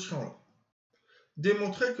ce quotient-là.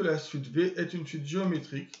 Démontrer que la suite V est une suite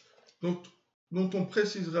géométrique dont on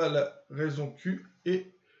précisera la raison Q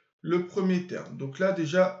et le premier terme. Donc là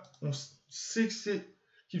déjà on sait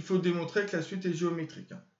qu'il faut démontrer que la suite est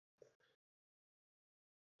géométrique.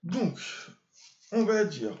 Donc on va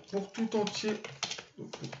dire pour tout entier,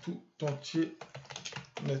 donc pour tout entier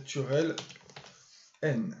naturel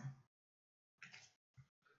n.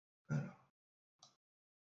 Alors.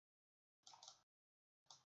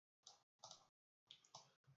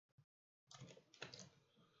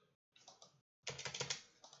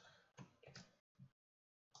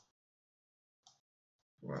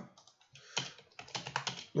 Voilà.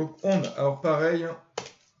 Donc on a, alors pareil,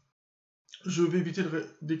 je vais éviter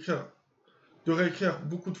de réécrire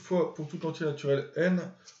beaucoup de fois pour tout entier naturel n.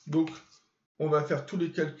 Donc on va faire tous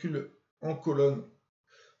les calculs en colonne,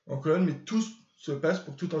 mais tout se passe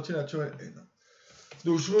pour tout entier naturel n.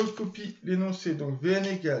 Donc je recopie l'énoncé, donc Vn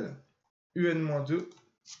égale Un-2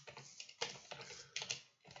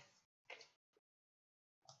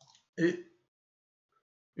 et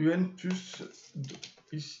Un plus 2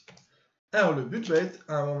 ici. Alors le but va être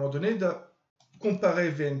à un moment donné de comparer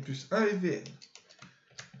Vn plus 1 et Vn.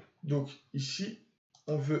 Donc ici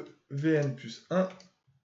on veut Vn plus 1.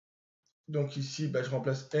 Donc ici je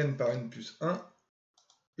remplace n par n plus 1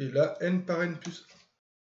 et là n par n plus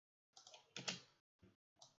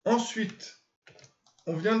 1. Ensuite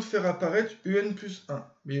on vient de faire apparaître Un plus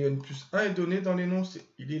 1. Mais Un plus 1 est donné dans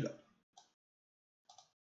l'énoncé. Il est là.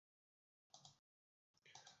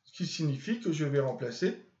 Ce qui signifie que je vais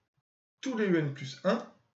remplacer tous les Un plus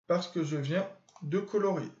 1 parce que je viens de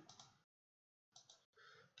colorier.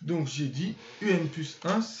 Donc j'ai dit Un plus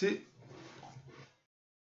 1 c'est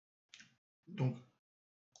donc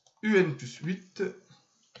Un plus 8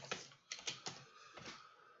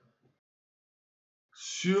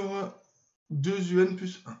 sur 2 Un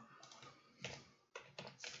plus 1.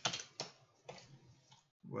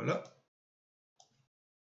 Voilà.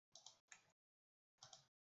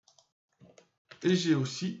 Et j'ai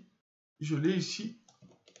aussi, je l'ai ici,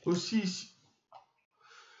 aussi ici.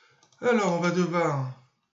 Alors on va devoir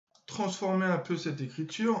transformer un peu cette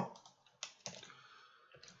écriture.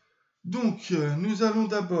 Donc, nous allons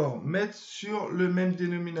d'abord mettre sur le même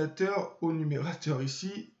dénominateur au numérateur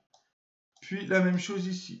ici, puis la même chose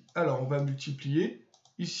ici. Alors, on va multiplier.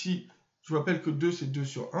 Ici, je vous rappelle que 2, c'est 2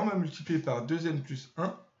 sur 1. On va multiplier par 2n plus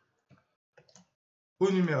 1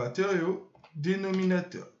 au numérateur et au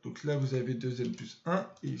dénominateur. Donc là, vous avez 2n plus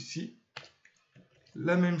 1 et ici,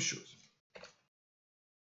 la même chose.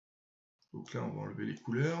 Donc là, on va enlever les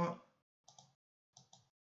couleurs.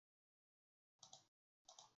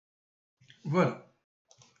 Voilà.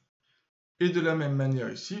 Et de la même manière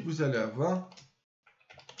ici, vous allez avoir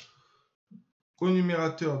au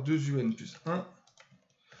numérateur 2un plus 1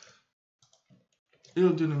 et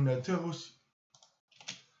au dénominateur aussi.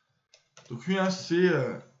 Donc oui, hein,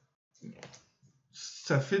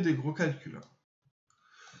 ça fait des gros calculs.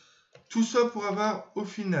 Tout ça pour avoir au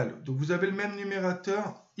final. Donc vous avez le même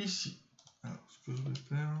numérateur ici. Alors, ce que je vais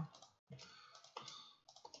faire...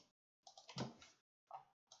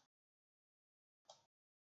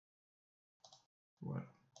 Voilà.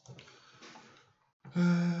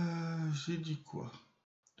 J'ai dit quoi?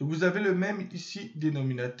 Donc vous avez le même ici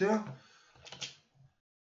dénominateur,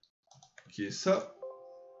 qui est ça.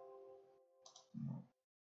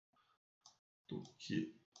 Donc qui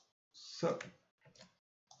est ça.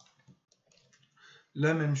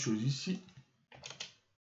 La même chose ici.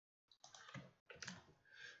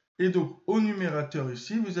 Et donc au numérateur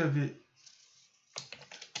ici, vous avez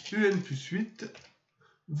un plus 8.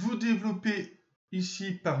 Vous développez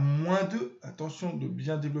ici par moins 2. Attention de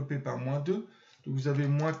bien développer par moins 2. Donc vous avez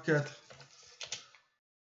moins 4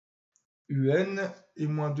 un et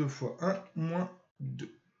moins 2 fois 1, moins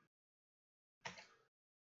 2.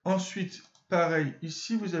 Ensuite, pareil,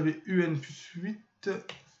 ici vous avez un plus 8.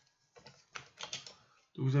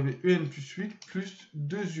 Donc vous avez un plus 8 plus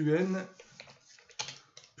 2un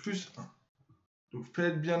plus 1. Donc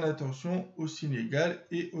faites bien attention au signe égal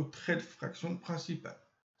et au trait de fraction principal.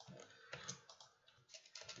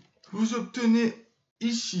 Vous obtenez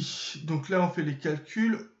ici, donc là on fait les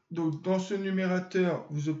calculs, donc dans ce numérateur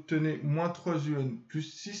vous obtenez moins 3un plus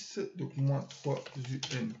 6, donc moins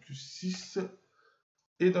 3un plus 6,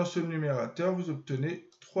 et dans ce numérateur vous obtenez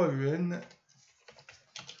 3un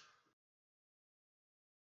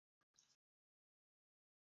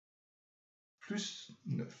plus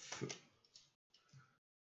 9.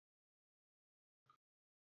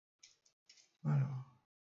 Alors.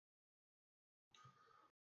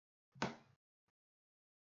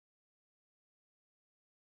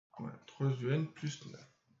 Voilà, 3un plus 9.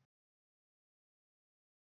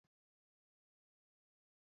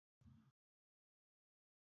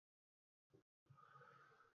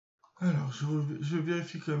 Alors, je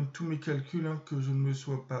vérifie quand même tous mes calculs, hein, que je ne me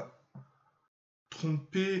sois pas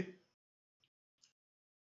trompé.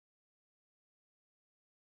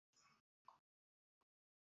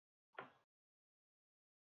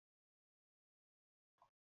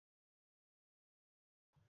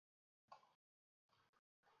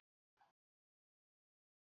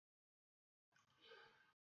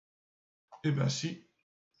 Eh bien si.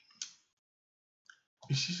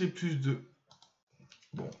 Ici c'est plus 2.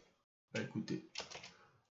 Bon, bah écoutez,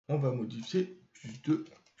 on va modifier. Plus 2,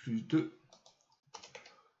 plus 2,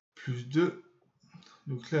 plus 2.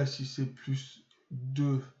 Donc là, si c'est plus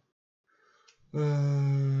 2,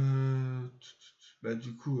 bah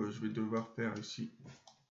du coup, je vais devoir faire ici.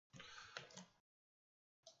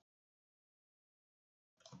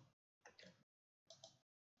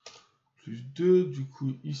 Plus 2, du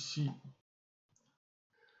coup ici,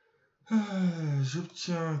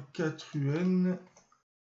 j'obtiens 4un.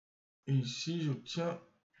 Et ici, j'obtiens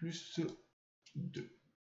plus 2.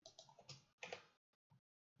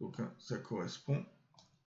 Donc, hein, ça correspond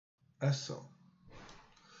à ça.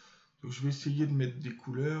 Donc, je vais essayer de mettre des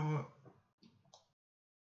couleurs.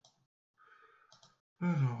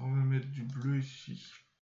 Alors, on va mettre du bleu ici.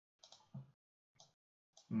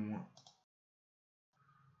 Moins.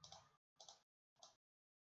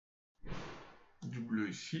 Du bleu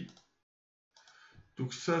ici.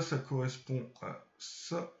 Donc, ça correspond à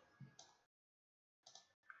ça.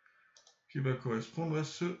 Qui va correspondre à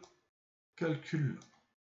ce calcul.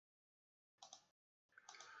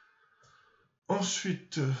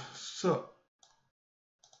 Ensuite, ça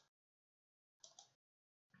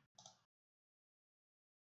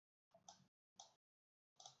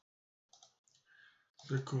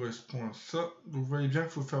correspond à ça. Donc, vous voyez bien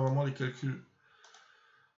qu'il faut faire vraiment les calculs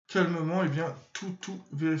calmement et bien tout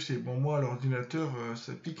vérifier. Bon, moi, à l'ordinateur,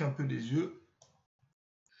 ça pique un peu les yeux.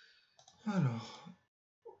 Alors,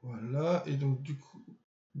 voilà. Et donc, du coup,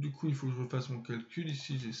 il faut que je refasse mon calcul.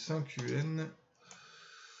 Ici, j'ai 5un.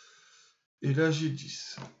 Et là, j'ai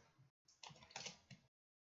 10.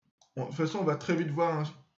 Bon, de toute façon, on va très vite voir hein,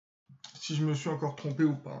 si je me suis encore trompé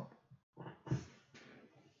ou pas.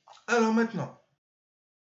 Alors maintenant,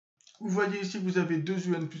 vous voyez ici que vous avez 2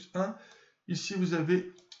 UN plus 1. Ici, vous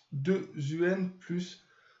avez 2 UN plus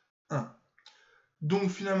 1. Donc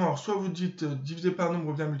finalement, soit vous dites divisé par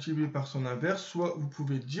nombre bien multiplié par son inverse, soit vous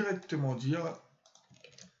pouvez directement dire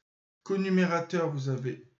qu'au numérateur, vous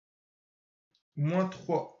avez moins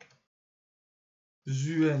 3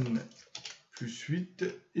 UN plus 8,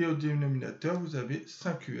 et au dénominateur, vous avez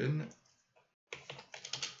 5 UN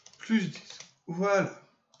plus 10. Voilà.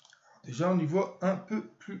 Déjà, on y voit un peu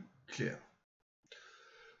plus clair.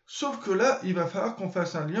 Sauf que là, il va falloir qu'on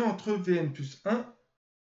fasse un lien entre Vn plus 1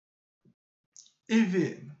 et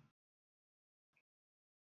Vn.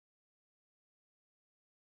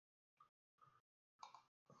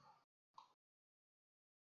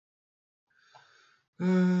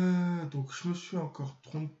 Donc, je me suis encore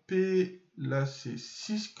trompé. Là, c'est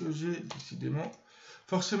 6 que j'ai, décidément.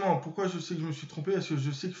 Forcément, pourquoi je sais que je me suis trompé? Parce que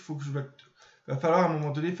je sais qu'il faut que va falloir à un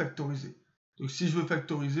moment donné factoriser. Donc, si je veux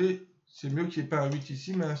factoriser, c'est mieux qu'il n'y ait pas un 8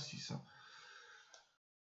 ici, mais un 6.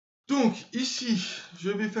 Donc, ici, je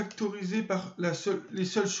vais factoriser par les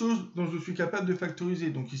seules choses dont je suis capable de factoriser.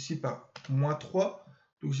 Donc, ici, par moins 3.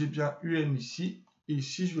 Donc, j'ai bien UN ici. Et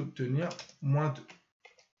ici, je vais obtenir moins 2.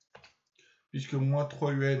 Puisque moins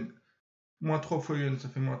 3 UN, moins 3 fois UN, ça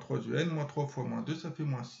fait moins 3 UN. Moins 3 fois moins 2, ça fait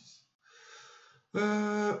moins 6.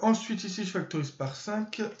 Ensuite, ici, je factorise par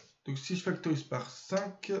 5. Donc, si je factorise par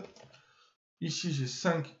 5, ici, j'ai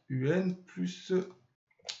 5 UN plus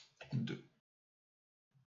 2.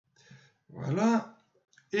 Voilà.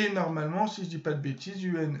 Et normalement, si je ne dis pas de bêtises,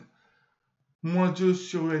 UN moins 2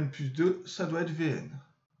 sur UN plus 2, ça doit être Vn.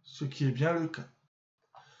 Ce qui est bien le cas.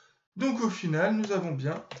 Donc, au final, nous avons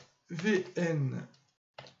bien Vn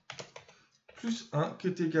plus 1 qui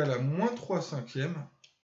est égal à moins 3 cinquièmes.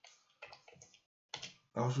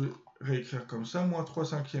 Alors, je vais réécrire comme ça, moins 3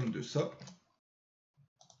 cinquièmes de ça.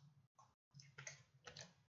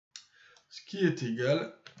 Ce qui est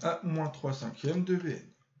égal à moins 3 cinquièmes de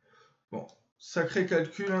Vn. Bon, sacré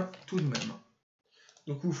calcul hein, tout de même.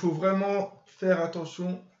 Donc, il faut vraiment faire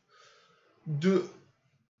attention de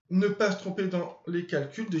ne pas se tromper dans les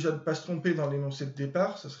calculs. Déjà, de ne pas se tromper dans l'énoncé de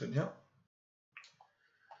départ, ça serait bien.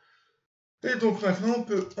 Et donc, maintenant, on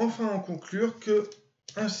peut enfin en conclure que,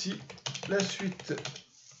 ainsi, la suite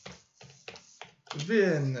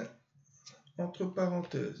Vn, entre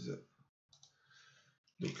parenthèses,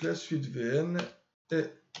 donc la suite Vn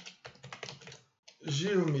est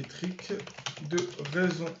géométrique de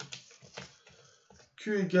raison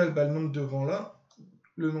Q égale le nombre devant là,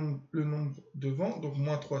 le nombre devant, donc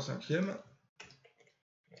moins 3 cinquièmes.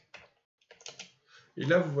 Et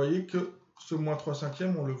là, vous voyez que ce moins 3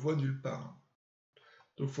 cinquièmes, on le voit nulle part.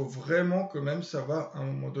 Donc, il faut vraiment quand même savoir à un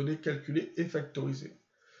moment donné calculer et factoriser.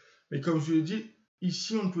 Mais comme je vous l'ai dit,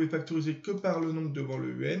 ici, on ne pouvait factoriser que par le nombre devant le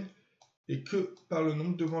UN et que par le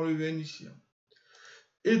nombre devant le UN ici.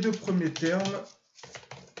 Et de premier terme,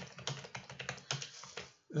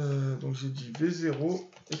 donc j'ai dit V0.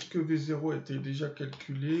 Est-ce que V0 a été déjà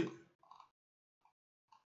calculé?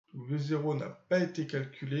 V0 n'a pas été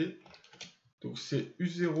calculé. Donc c'est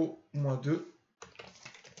U0 moins 2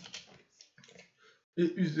 et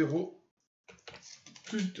U0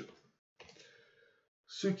 plus 2.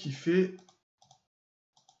 Ce qui fait...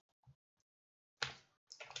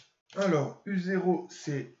 Alors, U0,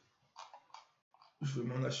 c'est... Je vais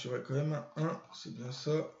m'en assurer quand même. 1, c'est bien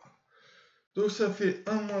ça. Donc ça fait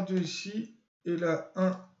 1 moins 2 ici. Et là,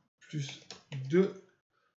 1 plus 2.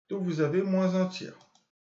 Donc vous avez moins 1 tiers.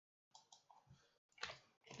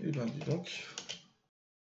 Et bien dis donc...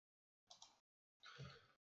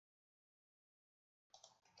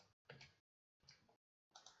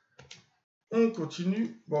 On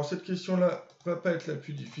continue. Bon, cette question-là va pas être la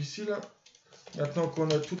plus difficile. Maintenant qu'on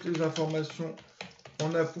a toutes les informations,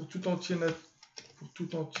 on a pour tout entier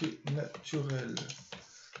naturel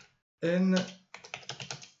n.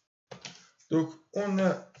 Donc, on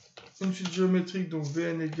a une suite géométrique, donc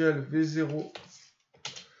Vn égale V0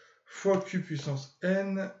 fois Q puissance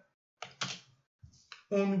n.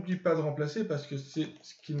 On n'oublie pas de remplacer parce que c'est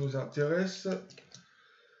ce qui nous intéresse.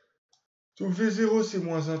 Donc, V0, c'est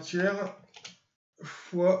moins 1 tiers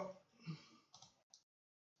fois...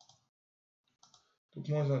 Donc,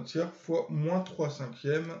 moins 1 tiers fois moins 3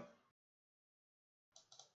 cinquièmes.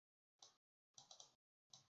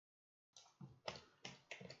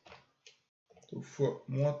 Donc, fois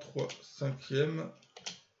moins 3 cinquièmes.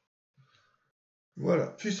 Voilà,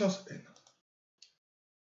 puissance n.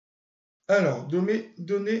 Alors,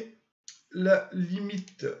 donner la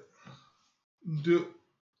limite de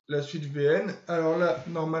la suite Vn. Alors là,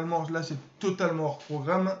 normalement, là, c'est totalement hors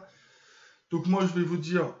programme. Donc moi, je vais vous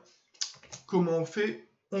dire comment on fait.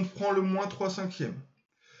 On prend le moins 3/5.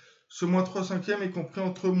 Ce moins 3/5 est compris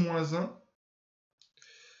entre moins 1.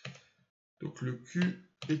 Donc le Q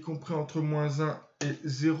est compris entre moins 1 et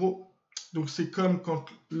 0. Donc c'est comme quand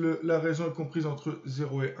la raison est comprise entre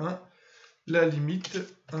 0 et 1. La limite,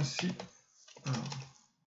 ainsi. Alors,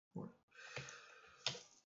 voilà.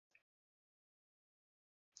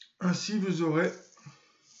 Ainsi, vous aurez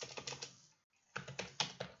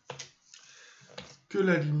que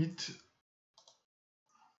la limite.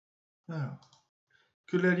 Alors,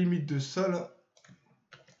 que la limite de ça, là,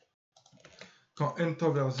 quand n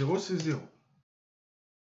tend vers 0, c'est 0.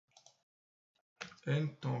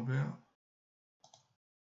 N tend vers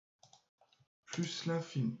plus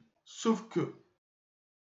l'infini. Sauf que,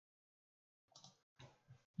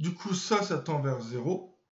 du coup, ça tend vers 0.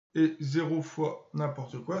 Et 0 fois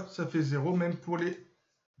n'importe quoi, ça fait 0 même pour les...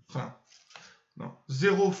 Enfin, non.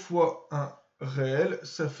 0 fois 1 réel,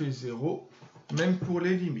 ça fait 0 même pour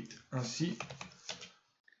les limites. Ainsi,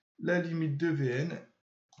 la limite de Vn...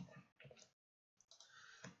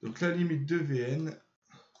 Donc la limite de Vn,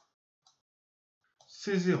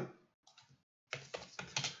 c'est 0.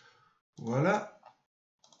 Voilà.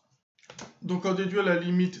 Donc on déduit la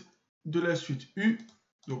limite de la suite U,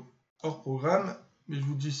 donc hors programme, mais je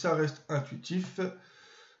vous dis ça reste intuitif.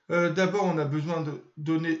 D'abord on a besoin de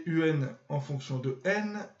donner UN en fonction de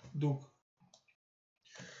n, donc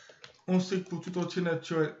on sait que pour tout entier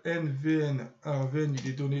naturel n, Vn, alors Vn il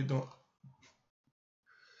est donné dans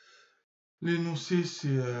l'énoncé,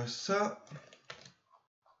 c'est ça.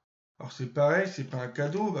 Alors c'est pareil, c'est pas un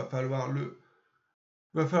cadeau, va falloir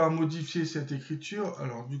modifier cette écriture.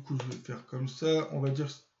 Alors du coup je vais faire comme ça, on va dire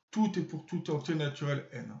tout est pour tout entier naturel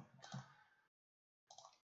n.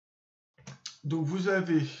 Donc vous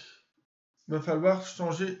avez, va falloir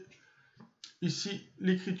changer ici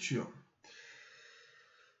l'écriture.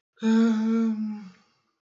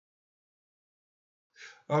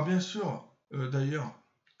 Alors bien sûr, d'ailleurs,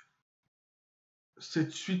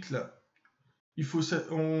 cette suite-là,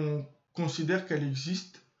 on considère qu'elle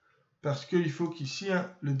existe parce qu'il faut qu'ici,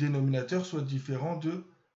 le dénominateur soit différent de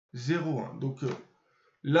 0,1. Donc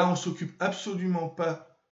là, on ne s'occupe absolument pas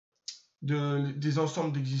des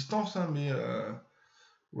ensembles d'existence, mais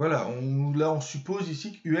voilà, là, on suppose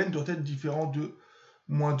ici que UN doit être différent de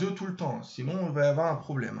moins 2 tout le temps. Sinon, on va avoir un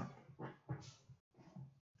problème.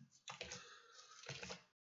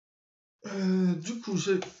 Du coup,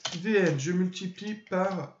 j'ai Vn, je multiplie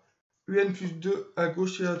par UN plus 2 à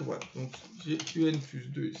gauche et à droite. Donc, j'ai UN plus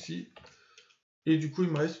 2 ici. Et du coup,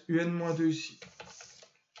 il me reste UN moins 2 ici.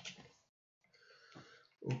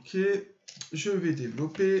 Ok, je vais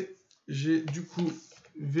développer. J'ai du coup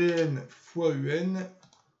Vn fois UN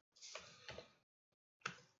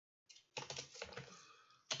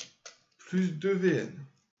plus 2Vn.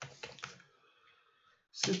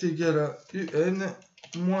 C'est égal à UN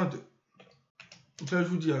moins 2. Donc là, je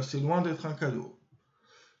vous dis, c'est loin d'être un cadeau.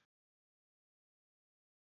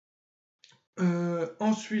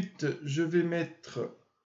 Ensuite, je vais mettre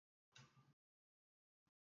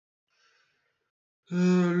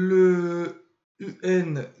le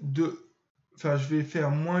UN de... Enfin, je vais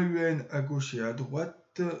faire moins UN à gauche et à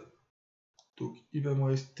droite. Donc, il va me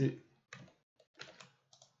rester...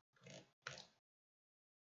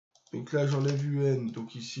 Donc là, j'enlève UN.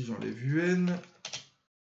 Donc ici, j'enlève UN.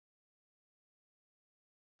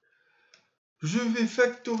 Je vais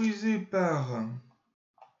factoriser par...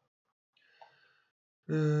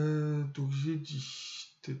 donc j'ai dit...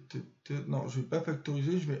 Non, je ne vais pas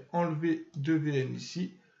factoriser. Je vais enlever 2Vn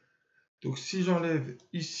ici. Donc si j'enlève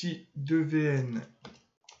ici 2Vn,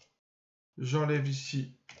 j'enlève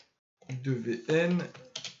ici 2Vn.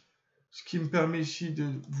 Ce qui me permet ici de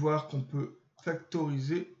voir qu'on peut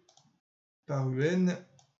factoriser par UN.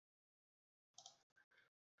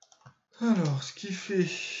 Alors, ce qui fait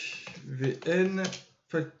Vn,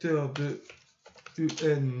 facteur de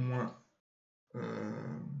UN moins...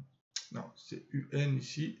 non, c'est UN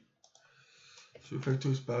ici. Je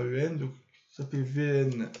factorise par UN, donc ça fait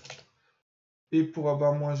Vn. Et pour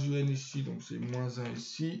avoir moins UN ici, donc c'est moins 1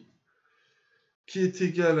 ici, qui est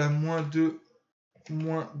égal à moins 2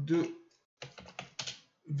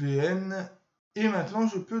 Vn. Et maintenant,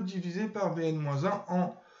 je peux diviser par Vn moins 1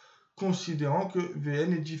 en considérant que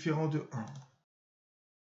Vn est différent de 1.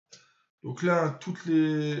 Donc là, toutes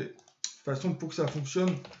les façons pour que ça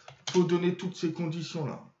fonctionne, il faut donner toutes ces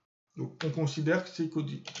conditions-là. Donc on considère que ces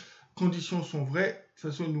conditions sont vraies. De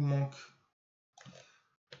toute façon, il nous manque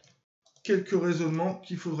quelques raisonnements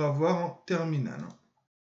qu'il faudra voir en terminale.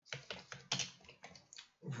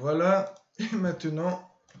 Voilà, et maintenant,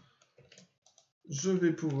 je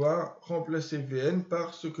vais pouvoir remplacer Vn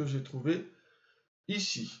par ce que j'ai trouvé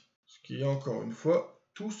ici. Ce qui est encore une fois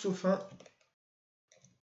tout sauf un...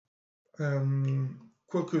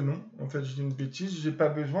 quoique non, en fait je dis une bêtise, j'ai pas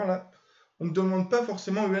besoin là. On ne me demande pas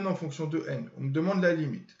forcément un en fonction de n, on me demande la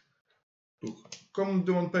limite. Donc, comme on ne me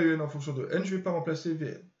demande pas un en fonction de n, je ne vais pas remplacer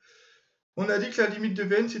Vn. On a dit que la limite de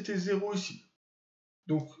Vn c'était 0 ici.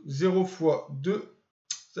 Donc 0 fois 2,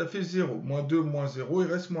 ça fait 0. Moins 2, moins 0,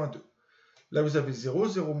 il reste moins 2. Là vous avez 0,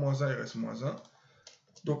 0 moins 1, il reste moins 1.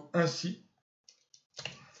 Donc ainsi,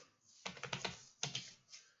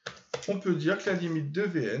 on peut dire que la limite de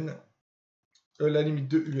Vn, la limite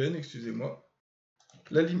de un, excusez-moi,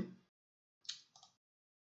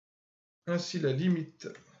 ainsi la limite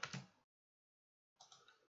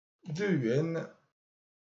de un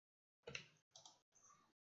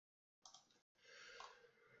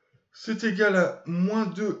c'est égal à moins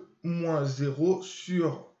 2 moins 0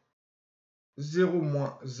 sur 0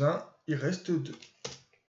 moins 1, il reste 2.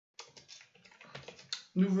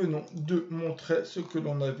 Nous venons de montrer ce que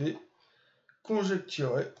l'on avait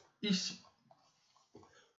conjecturé ici.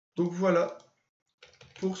 Donc voilà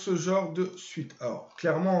pour ce genre de suite. Alors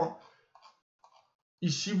clairement,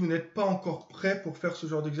 ici vous n'êtes pas encore prêt pour faire ce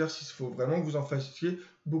genre d'exercice. Il faut vraiment que vous en fassiez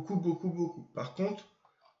beaucoup, beaucoup, beaucoup. Par contre,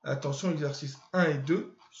 attention, exercices 1 et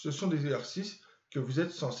 2, ce sont des exercices que vous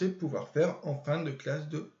êtes censé pouvoir faire en fin de classe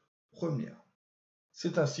de première.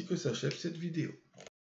 C'est ainsi que s'achève cette vidéo.